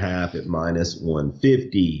 2.5 at minus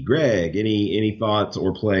 150. Greg, any thoughts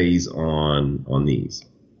or plays on these?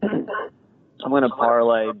 I'm going to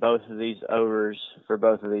parlay both of these overs for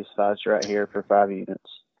both of these fights right here for 5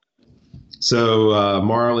 units. So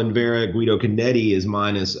Marlon Vera, Guido Canetti is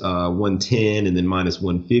minus 110, and then minus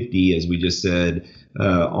 150, as we just said,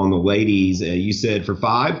 on the ladies. You said for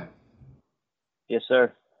 5? Yes,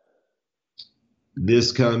 sir.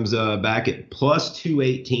 This comes back at plus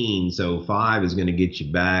 218, so 5 is going to get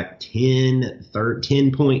you back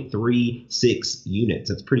 10.36 units.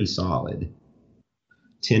 That's pretty solid.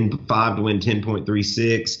 5 to win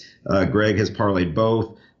 10.36. Greg has parlayed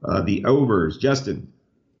both. The overs. Justin.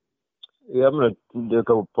 Yeah, I'm going to do a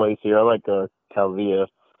couple plays here. I like Calvia.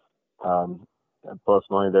 Plus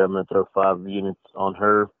money there. I'm going to throw 5 units on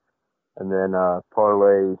her. And then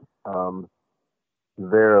parlay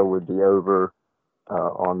Vera with the over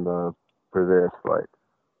for this fight.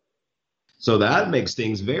 So that makes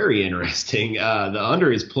things very interesting. The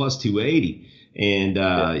under is plus 280. And,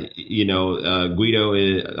 Guido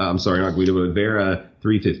is, I'm sorry, not Guido, but Vera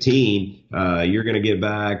 315. You're going to get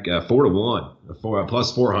back 4 to 1,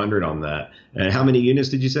 plus 400 on that. And how many units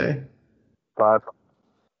did you say? 5.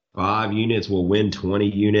 5 units will win 20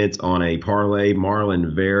 units on a parlay.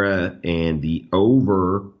 Marlon Vera and the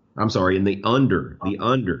over. I'm sorry, and the under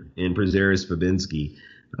in Prazeres Fabinski.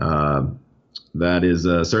 That is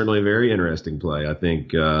certainly a very interesting play. I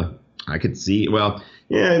think I could see. Well,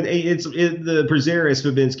 yeah, the Prazeres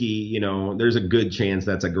Fabinski. There's a good chance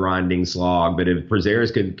that's a grinding slog. But if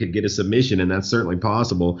Prazeres could get a submission, and that's certainly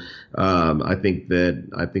possible, I think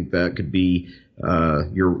that could be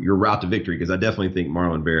your route to victory, because I definitely think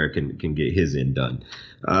Marlon Vera can get his end done.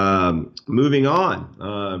 Moving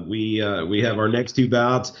on, we have our next 2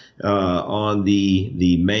 bouts on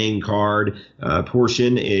the main card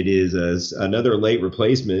portion. It is another late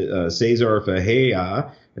replacement, Cesar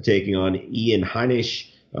Ferreira, taking on Ian Heinisch,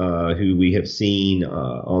 who we have seen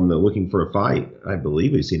on the Looking for a Fight. I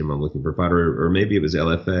believe we've seen him on Looking for a Fight, or maybe it was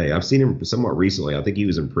LFA. I've seen him somewhat recently. I think he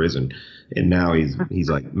was in prison, and now he's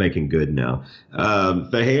like making good now.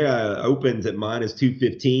 Ferreira opens at minus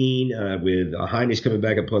 215 with Heinisch coming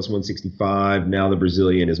back at plus 165. Now the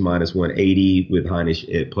Brazilian is minus 180 with Heinisch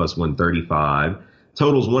at plus 135.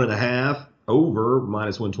 Totals 1.5. Over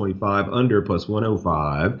minus 125, under plus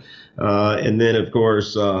 105. And then, of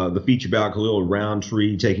course, the feature bout, Khalil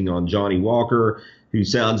Roundtree taking on Johnny Walker, who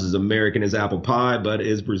sounds as American as apple pie, but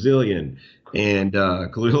is Brazilian. And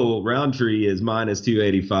Khalil Roundtree is minus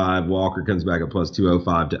 285. Walker comes back at plus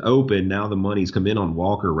 205 to open. Now the money's come in on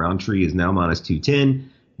Walker. Roundtree is now minus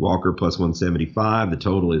 210. Walker plus 175. The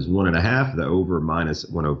total is 1.5. The over minus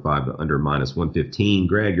 105. The under minus 115.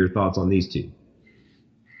 Greg, your thoughts on these two?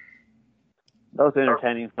 Both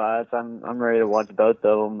entertaining fights. I'm ready to watch both of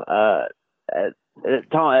them. At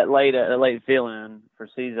late fill-in for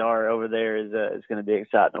Cesar over there is going to be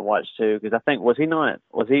exciting to watch too. Because I think was he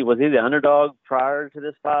the underdog prior to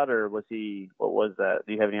this fight, or was he? What was that?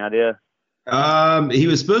 Do you have any idea? He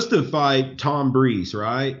was supposed to fight Tom Breese,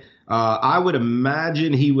 right? I would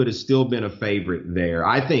imagine he would have still been a favorite there.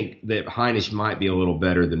 I think that Heinisch might be a little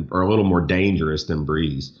better or a little more dangerous than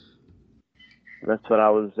Breese. That's what I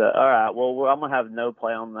was. All right. Well, I'm gonna have no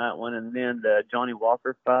play on that one, and then the Johnny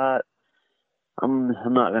Walker fight. I'm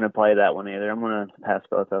not gonna play that one either. I'm gonna pass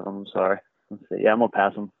both of them. I'm sorry. Let's see. Yeah, I'm gonna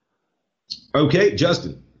pass them. Okay,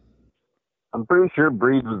 Justin. I'm pretty sure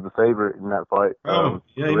Breeze was the favorite in that fight. Oh,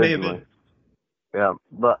 yeah, he may have been. Yeah,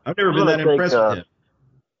 but I've never been that impressed with him.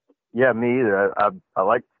 Yeah, me either. I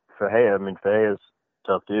like Fahea. I mean, Fahea's a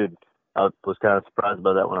tough dude. I was kind of surprised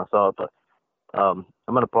by that when I saw it, but I'm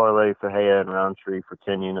going to parlay Fahea and Roundtree for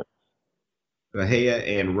 10 units.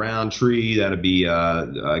 Fahea and Roundtree, that'll be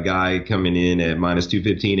a guy coming in at minus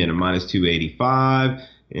 215 and a minus 285.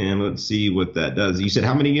 And let's see what that does. You said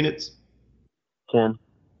how many units? 10.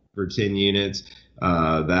 For 10 units.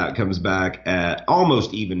 That comes back at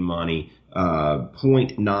almost even money,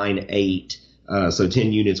 0.98. So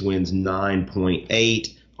 10 units wins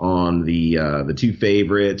 9.8 on the two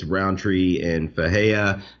favorites, Roundtree and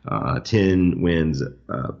Fahea. 10 wins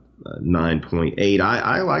 9.8.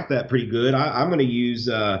 I like that pretty good. I'm going to use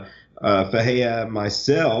Fahea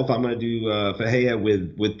myself. I'm going to do Fahea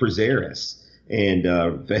with Prazeres. And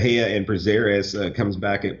Fahea and Prazeres comes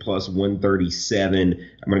back at plus 137.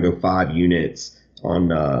 I'm going to go 5 units on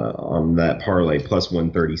that parlay, plus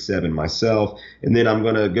 137 myself. And then I'm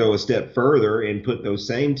going to go a step further and put those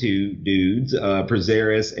same two dudes,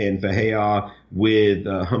 Prazeres and Fahea, with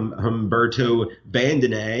Humberto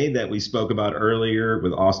Bandone that we spoke about earlier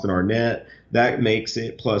with Austin Arnett. That makes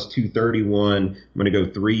it plus 231. I'm going to go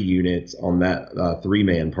 3 units on that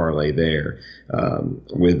 3-man parlay there,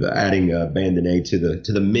 with adding Bandone to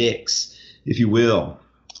the mix, if you will.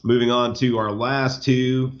 Moving on to our last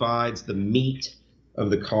two fights, the meat of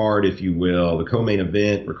the card, if you will. The co-main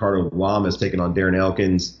event, Ricardo Lamas taking on Darren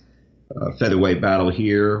Elkins. Featherweight battle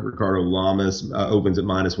here. Ricardo Lamas opens at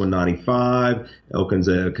minus 195. Elkins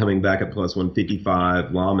coming back at plus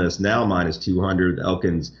 155. Lamas now minus 200.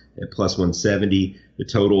 Elkins at plus 170. The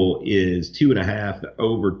total is 2.5. The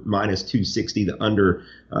over minus 260. The under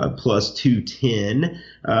plus 210.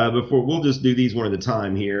 Before we'll just do these one at a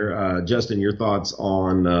time here. Justin, your thoughts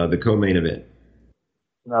on the co-main event?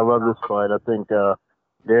 I love this fight. I think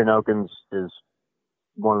Darren Elkins is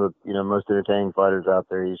one of the most entertaining fighters out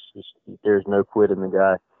there. There's no quit in the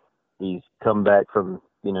guy. He's come back from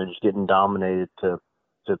just getting dominated to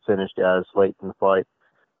finish guys late in the fight.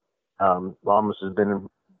 Lamas has been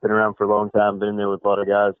around for a long time, been in there with a lot of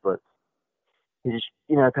guys, but he's just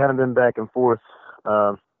kind of been back and forth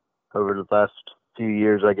over the last few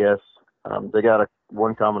years, I guess. They got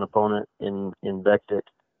one common opponent in Bektic.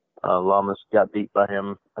 Lamas got beat by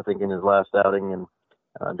him, I think, in his last outing, and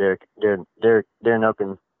Darren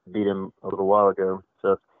Elkin beat him a little while ago.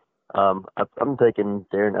 So I'm taking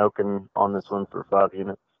Darren Elkin on this one for 5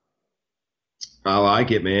 units. I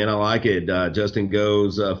like it, man. I like it. Justin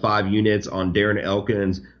goes 5 units on Darren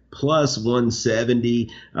Elkins plus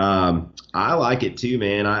 170. I like it too,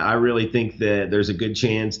 man. I really think that there's a good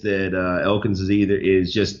chance that Elkins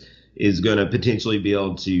is going to potentially be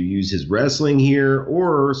able to use his wrestling here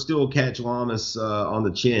or still catch Lamas on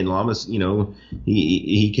the chin. Lamas,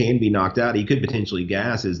 he can be knocked out. He could potentially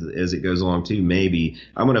gas as it goes along too, maybe.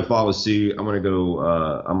 I'm going to follow suit. I'm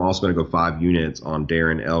also going to go 5 units on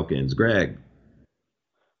Darren Elkins. Greg?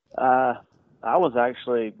 I was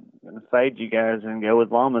actually going to fade you guys and go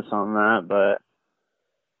with Lamas on that, but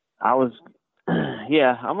I'm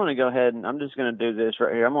going to go ahead and I'm just going to do this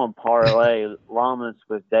right here. I'm going to parlay Lamas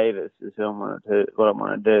with Davis is what I'm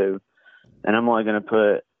going to do. And I'm only going to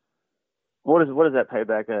put, what does that pay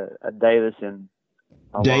back? A Davis and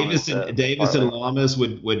Davis and Lamas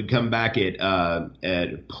would come back at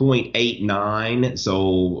 0.89.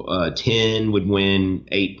 So 10 would win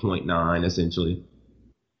 8.9 essentially.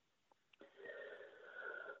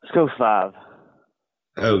 Let's go 5.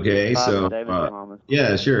 Okay, so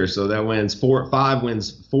yeah, sure. So that wins 5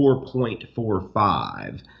 wins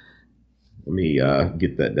 4.45. Let me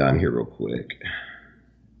get that down here real quick.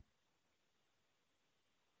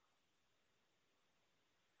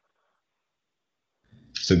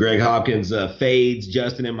 So Greg Hopkins fades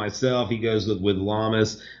Justin and myself. He goes with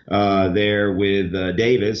Lamas there with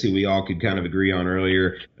Davis, who we all could kind of agree on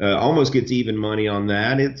earlier. Almost gets even money on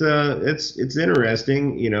that. It's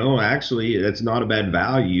interesting. Actually, that's not a bad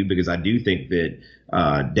value because I do think that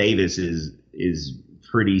Davis is is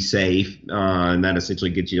pretty safe, and that essentially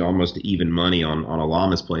gets you almost even money on a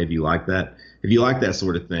Lamas play if you like that. If you like that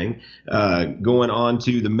sort of thing. Going on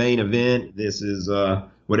to the main event, this is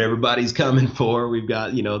what everybody's coming for. We've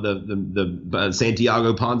got, the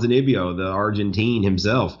Santiago Ponzinibbio, the Argentine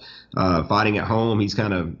himself, fighting at home. He's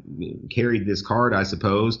kind of carried this card, I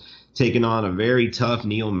suppose, taking on a very tough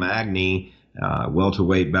Neil Magny,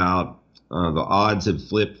 welterweight bout. The odds have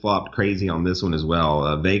flip-flopped crazy on this one as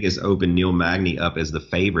well. Vegas opened Neil Magny up as the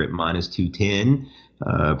favorite, minus 210.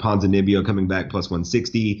 Ponzinibbio coming back plus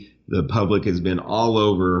 160. The public has been all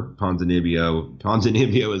over Ponzinibbio.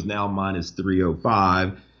 Ponzinibbio is now minus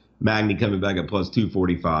 305. Magny coming back at plus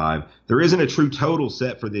 245. There isn't a true total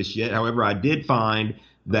set for this yet. However, I did find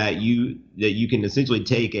that you can essentially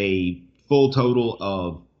take a full total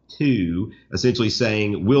of 2, essentially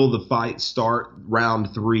saying, will the fight start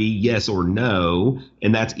round 3, yes or no?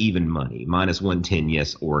 And that's even money, minus 110,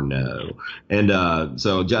 yes or no. And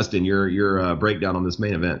so, Justin, your breakdown on this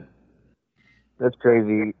main event. That's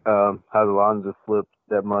crazy how the lines have flipped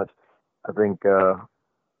that much. I think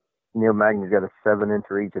Neil Magny's got a 7-inch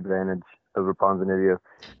reach advantage over Ponzinibbio.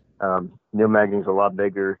 Neil Magny's a lot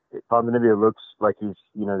bigger. Ponzinibbio looks like he's,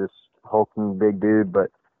 this hulking big dude, but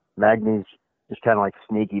Magny's just kind of like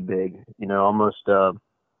sneaky big, almost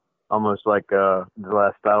like the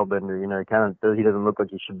last Stylebender. He doesn't look like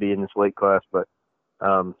he should be in this weight class, but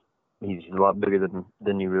he's a lot bigger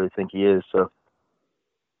than you really think he is. So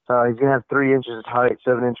he's gonna have 3 inches of height,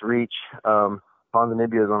 7-inch reach.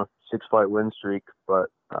 Ponzinibbio is on a 6-fight win streak, but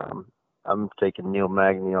I'm taking Neil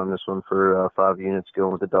Magny on this one for 5 units,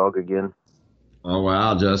 going with the dog again. Oh,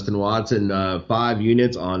 wow. Justin Watson, 5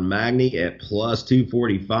 units on Magny at plus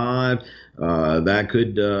 245.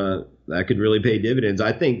 That could really pay dividends.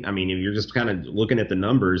 I think, if you're just kind of looking at the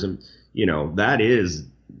numbers, and that is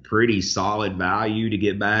pretty solid value to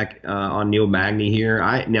get back on Neil Magny here.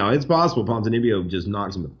 Now it's possible Ponzinibbio just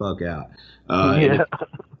knocks him the fuck out. But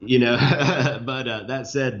that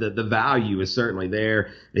said, the value is certainly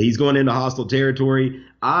there. He's going into hostile territory.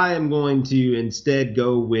 I am going to instead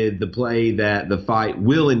go with the play that the fight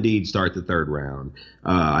will indeed start the 3rd round.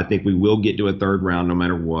 I think we will get to a 3rd round no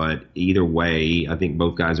matter what. Either way, I think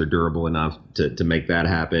both guys are durable enough to make that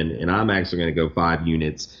happen. And I'm actually going to go 5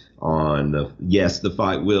 units on the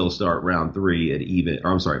fight will start round 3 at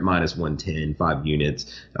minus 110, 5 units.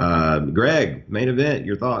 Greg, main event,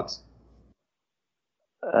 your thoughts?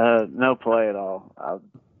 No play at all.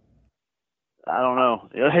 I don't know.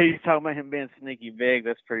 He's talking about him being sneaky big.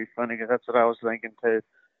 That's pretty funny because that's what I was thinking too.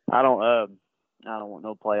 I don't want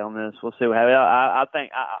no play on this. We'll see what happens. I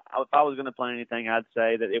think if I was going to play anything, I'd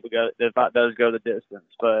say that it would go. The fight does go the distance,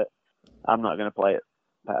 but I'm not going to play it.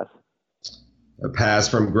 Pass. A pass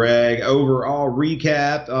from Greg. Overall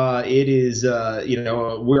recap, it is,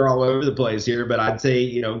 we're all over the place here, but I'd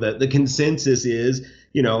say, the consensus is,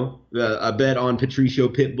 a bet on Patricio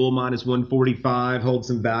Pitbull minus 145 holds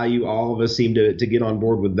some value. All of us seem to get on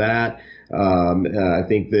board with that. I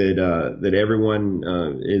think that everyone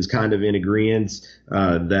is kind of in agreement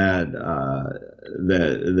that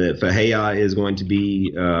Fahea is going to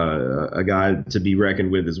be a guy to be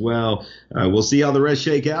reckoned with as well. We'll see how the rest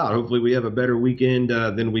shake out. Hopefully we have a better weekend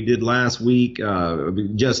than we did last week.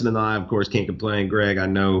 Justin and I, of course, can't complain. Greg, I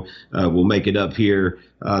know we'll make it up here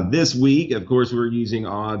this week. Of course, we're using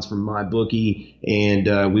odds from MyBookie,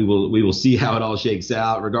 and we will see how it all shakes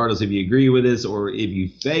out, regardless if you agree with us or if you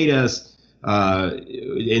fade us.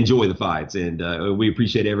 Enjoy the fights, and we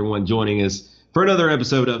appreciate everyone joining us for another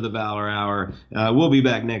episode of the Valor Hour. We'll be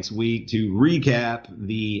back next week to recap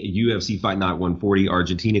the UFC Fight Night 140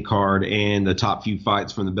 Argentina card and the top few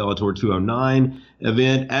fights from the Bellator 209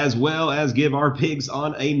 event, as well as give our picks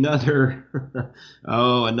on another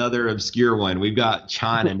obscure one. We've got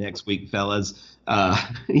China next week, fellas.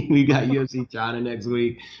 We've got UFC China next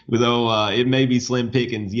week with it may be slim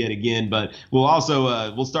pickings yet again, but we'll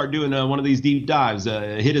also we'll start doing one of these deep dives.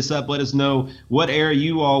 Hit us up, let us know what era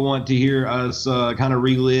you all want to hear us kind of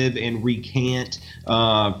relive and recant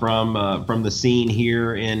from the scene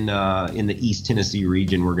here in the East Tennessee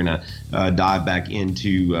region. We're gonna dive back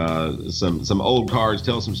into some old cards,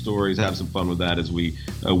 tell some stories, have some fun with that as we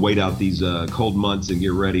wait out these cold months and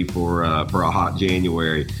get ready for a hot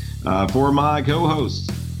January. For my co-hosts,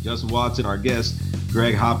 Justin Watson, our guest,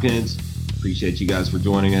 Greg Hopkins, appreciate you guys for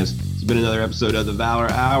joining us. It's been another episode of the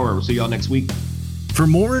Valor Hour. We'll see y'all next week. For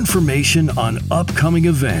more information on upcoming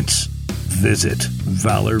events, visit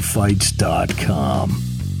valorfights.com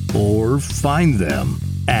or find them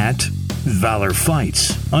at Valor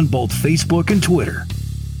Fights on both Facebook and Twitter.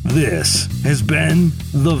 This has been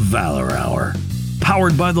the Valor Hour.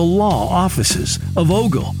 powered by the law offices of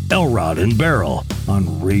Ogle, Elrod, and Beryl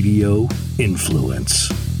on Radio Influence.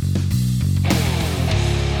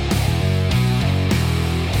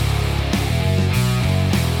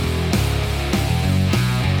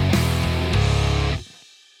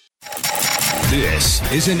 This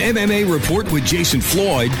is an MMA Report with Jason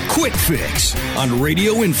Floyd, Quick Fix on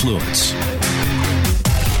Radio Influence.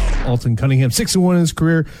 Alton Cunningham, 6-1 in his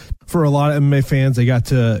career. For a lot of MMA fans, they got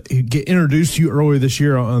to get introduced to you earlier this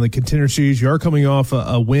year on the Contender Series. You are coming off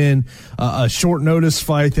a win, a short notice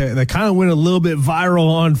fight that kind of went a little bit viral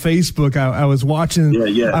on Facebook. I was watching.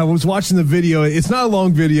 I was watching the video. It's not a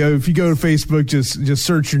long video. If you go to Facebook, just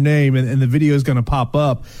search your name, and the video is going to pop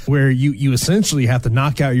up where you essentially have to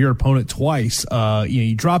knock out your opponent twice.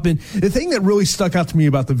 You drop in. The thing that really stuck out to me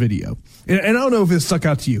about the video, and I don't know if it stuck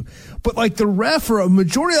out to you, but like the ref for a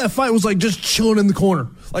majority of that fight was like just chilling in the corner.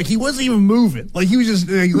 Like he wasn't even moving. Like he was just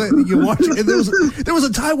you watching. And there was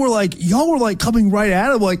a time where like y'all were like coming right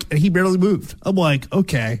at him, like, and he barely moved. I'm like,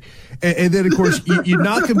 okay. And then of course you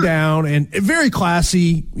knock him down, and very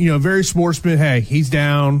classy, very sportsman. Hey, he's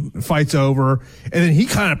down, fight's over, and then he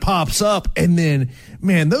kind of pops up, and then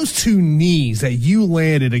man, those two knees that you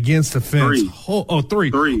landed against the fence.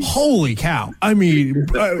 Three. Holy cow! I mean,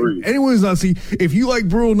 anyone who's not seen, if you like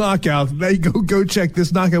brutal knockouts, they go check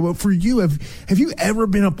this knockout. But for you, have you ever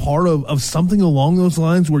been a part of something along those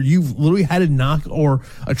lines where you've literally had to knock, or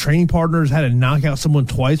a training partner has had to knock out someone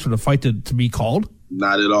twice for the fight to be called?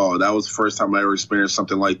 Not at all. That was the first time I ever experienced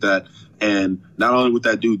something like that. And not only would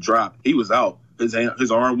that dude drop, he was out. His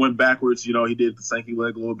arm went backwards. He did the sinking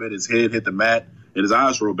leg a little bit. His head hit the mat, and his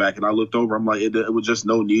eyes rolled back. And I looked over. I'm like, it was just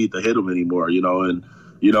no need to hit him anymore. And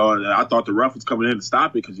I thought the ref was coming in to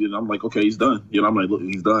stop it because I'm like, okay, he's done. I'm like, look,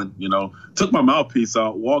 he's done. Took my mouthpiece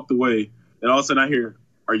out, walked away, and all of a sudden I hear,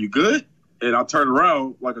 "Are you good?" And I turn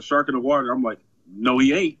around like a shark in the water. I'm like, no,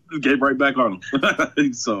 he ain't. Gave right back on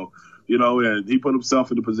him. So. And he put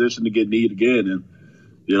himself in the position to get kneed again. And,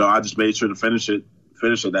 I just made sure to finish at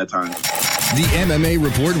that time. The MMA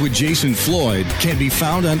Report with Jason Floyd can be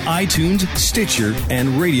found on iTunes, Stitcher, and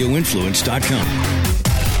RadioInfluence.com.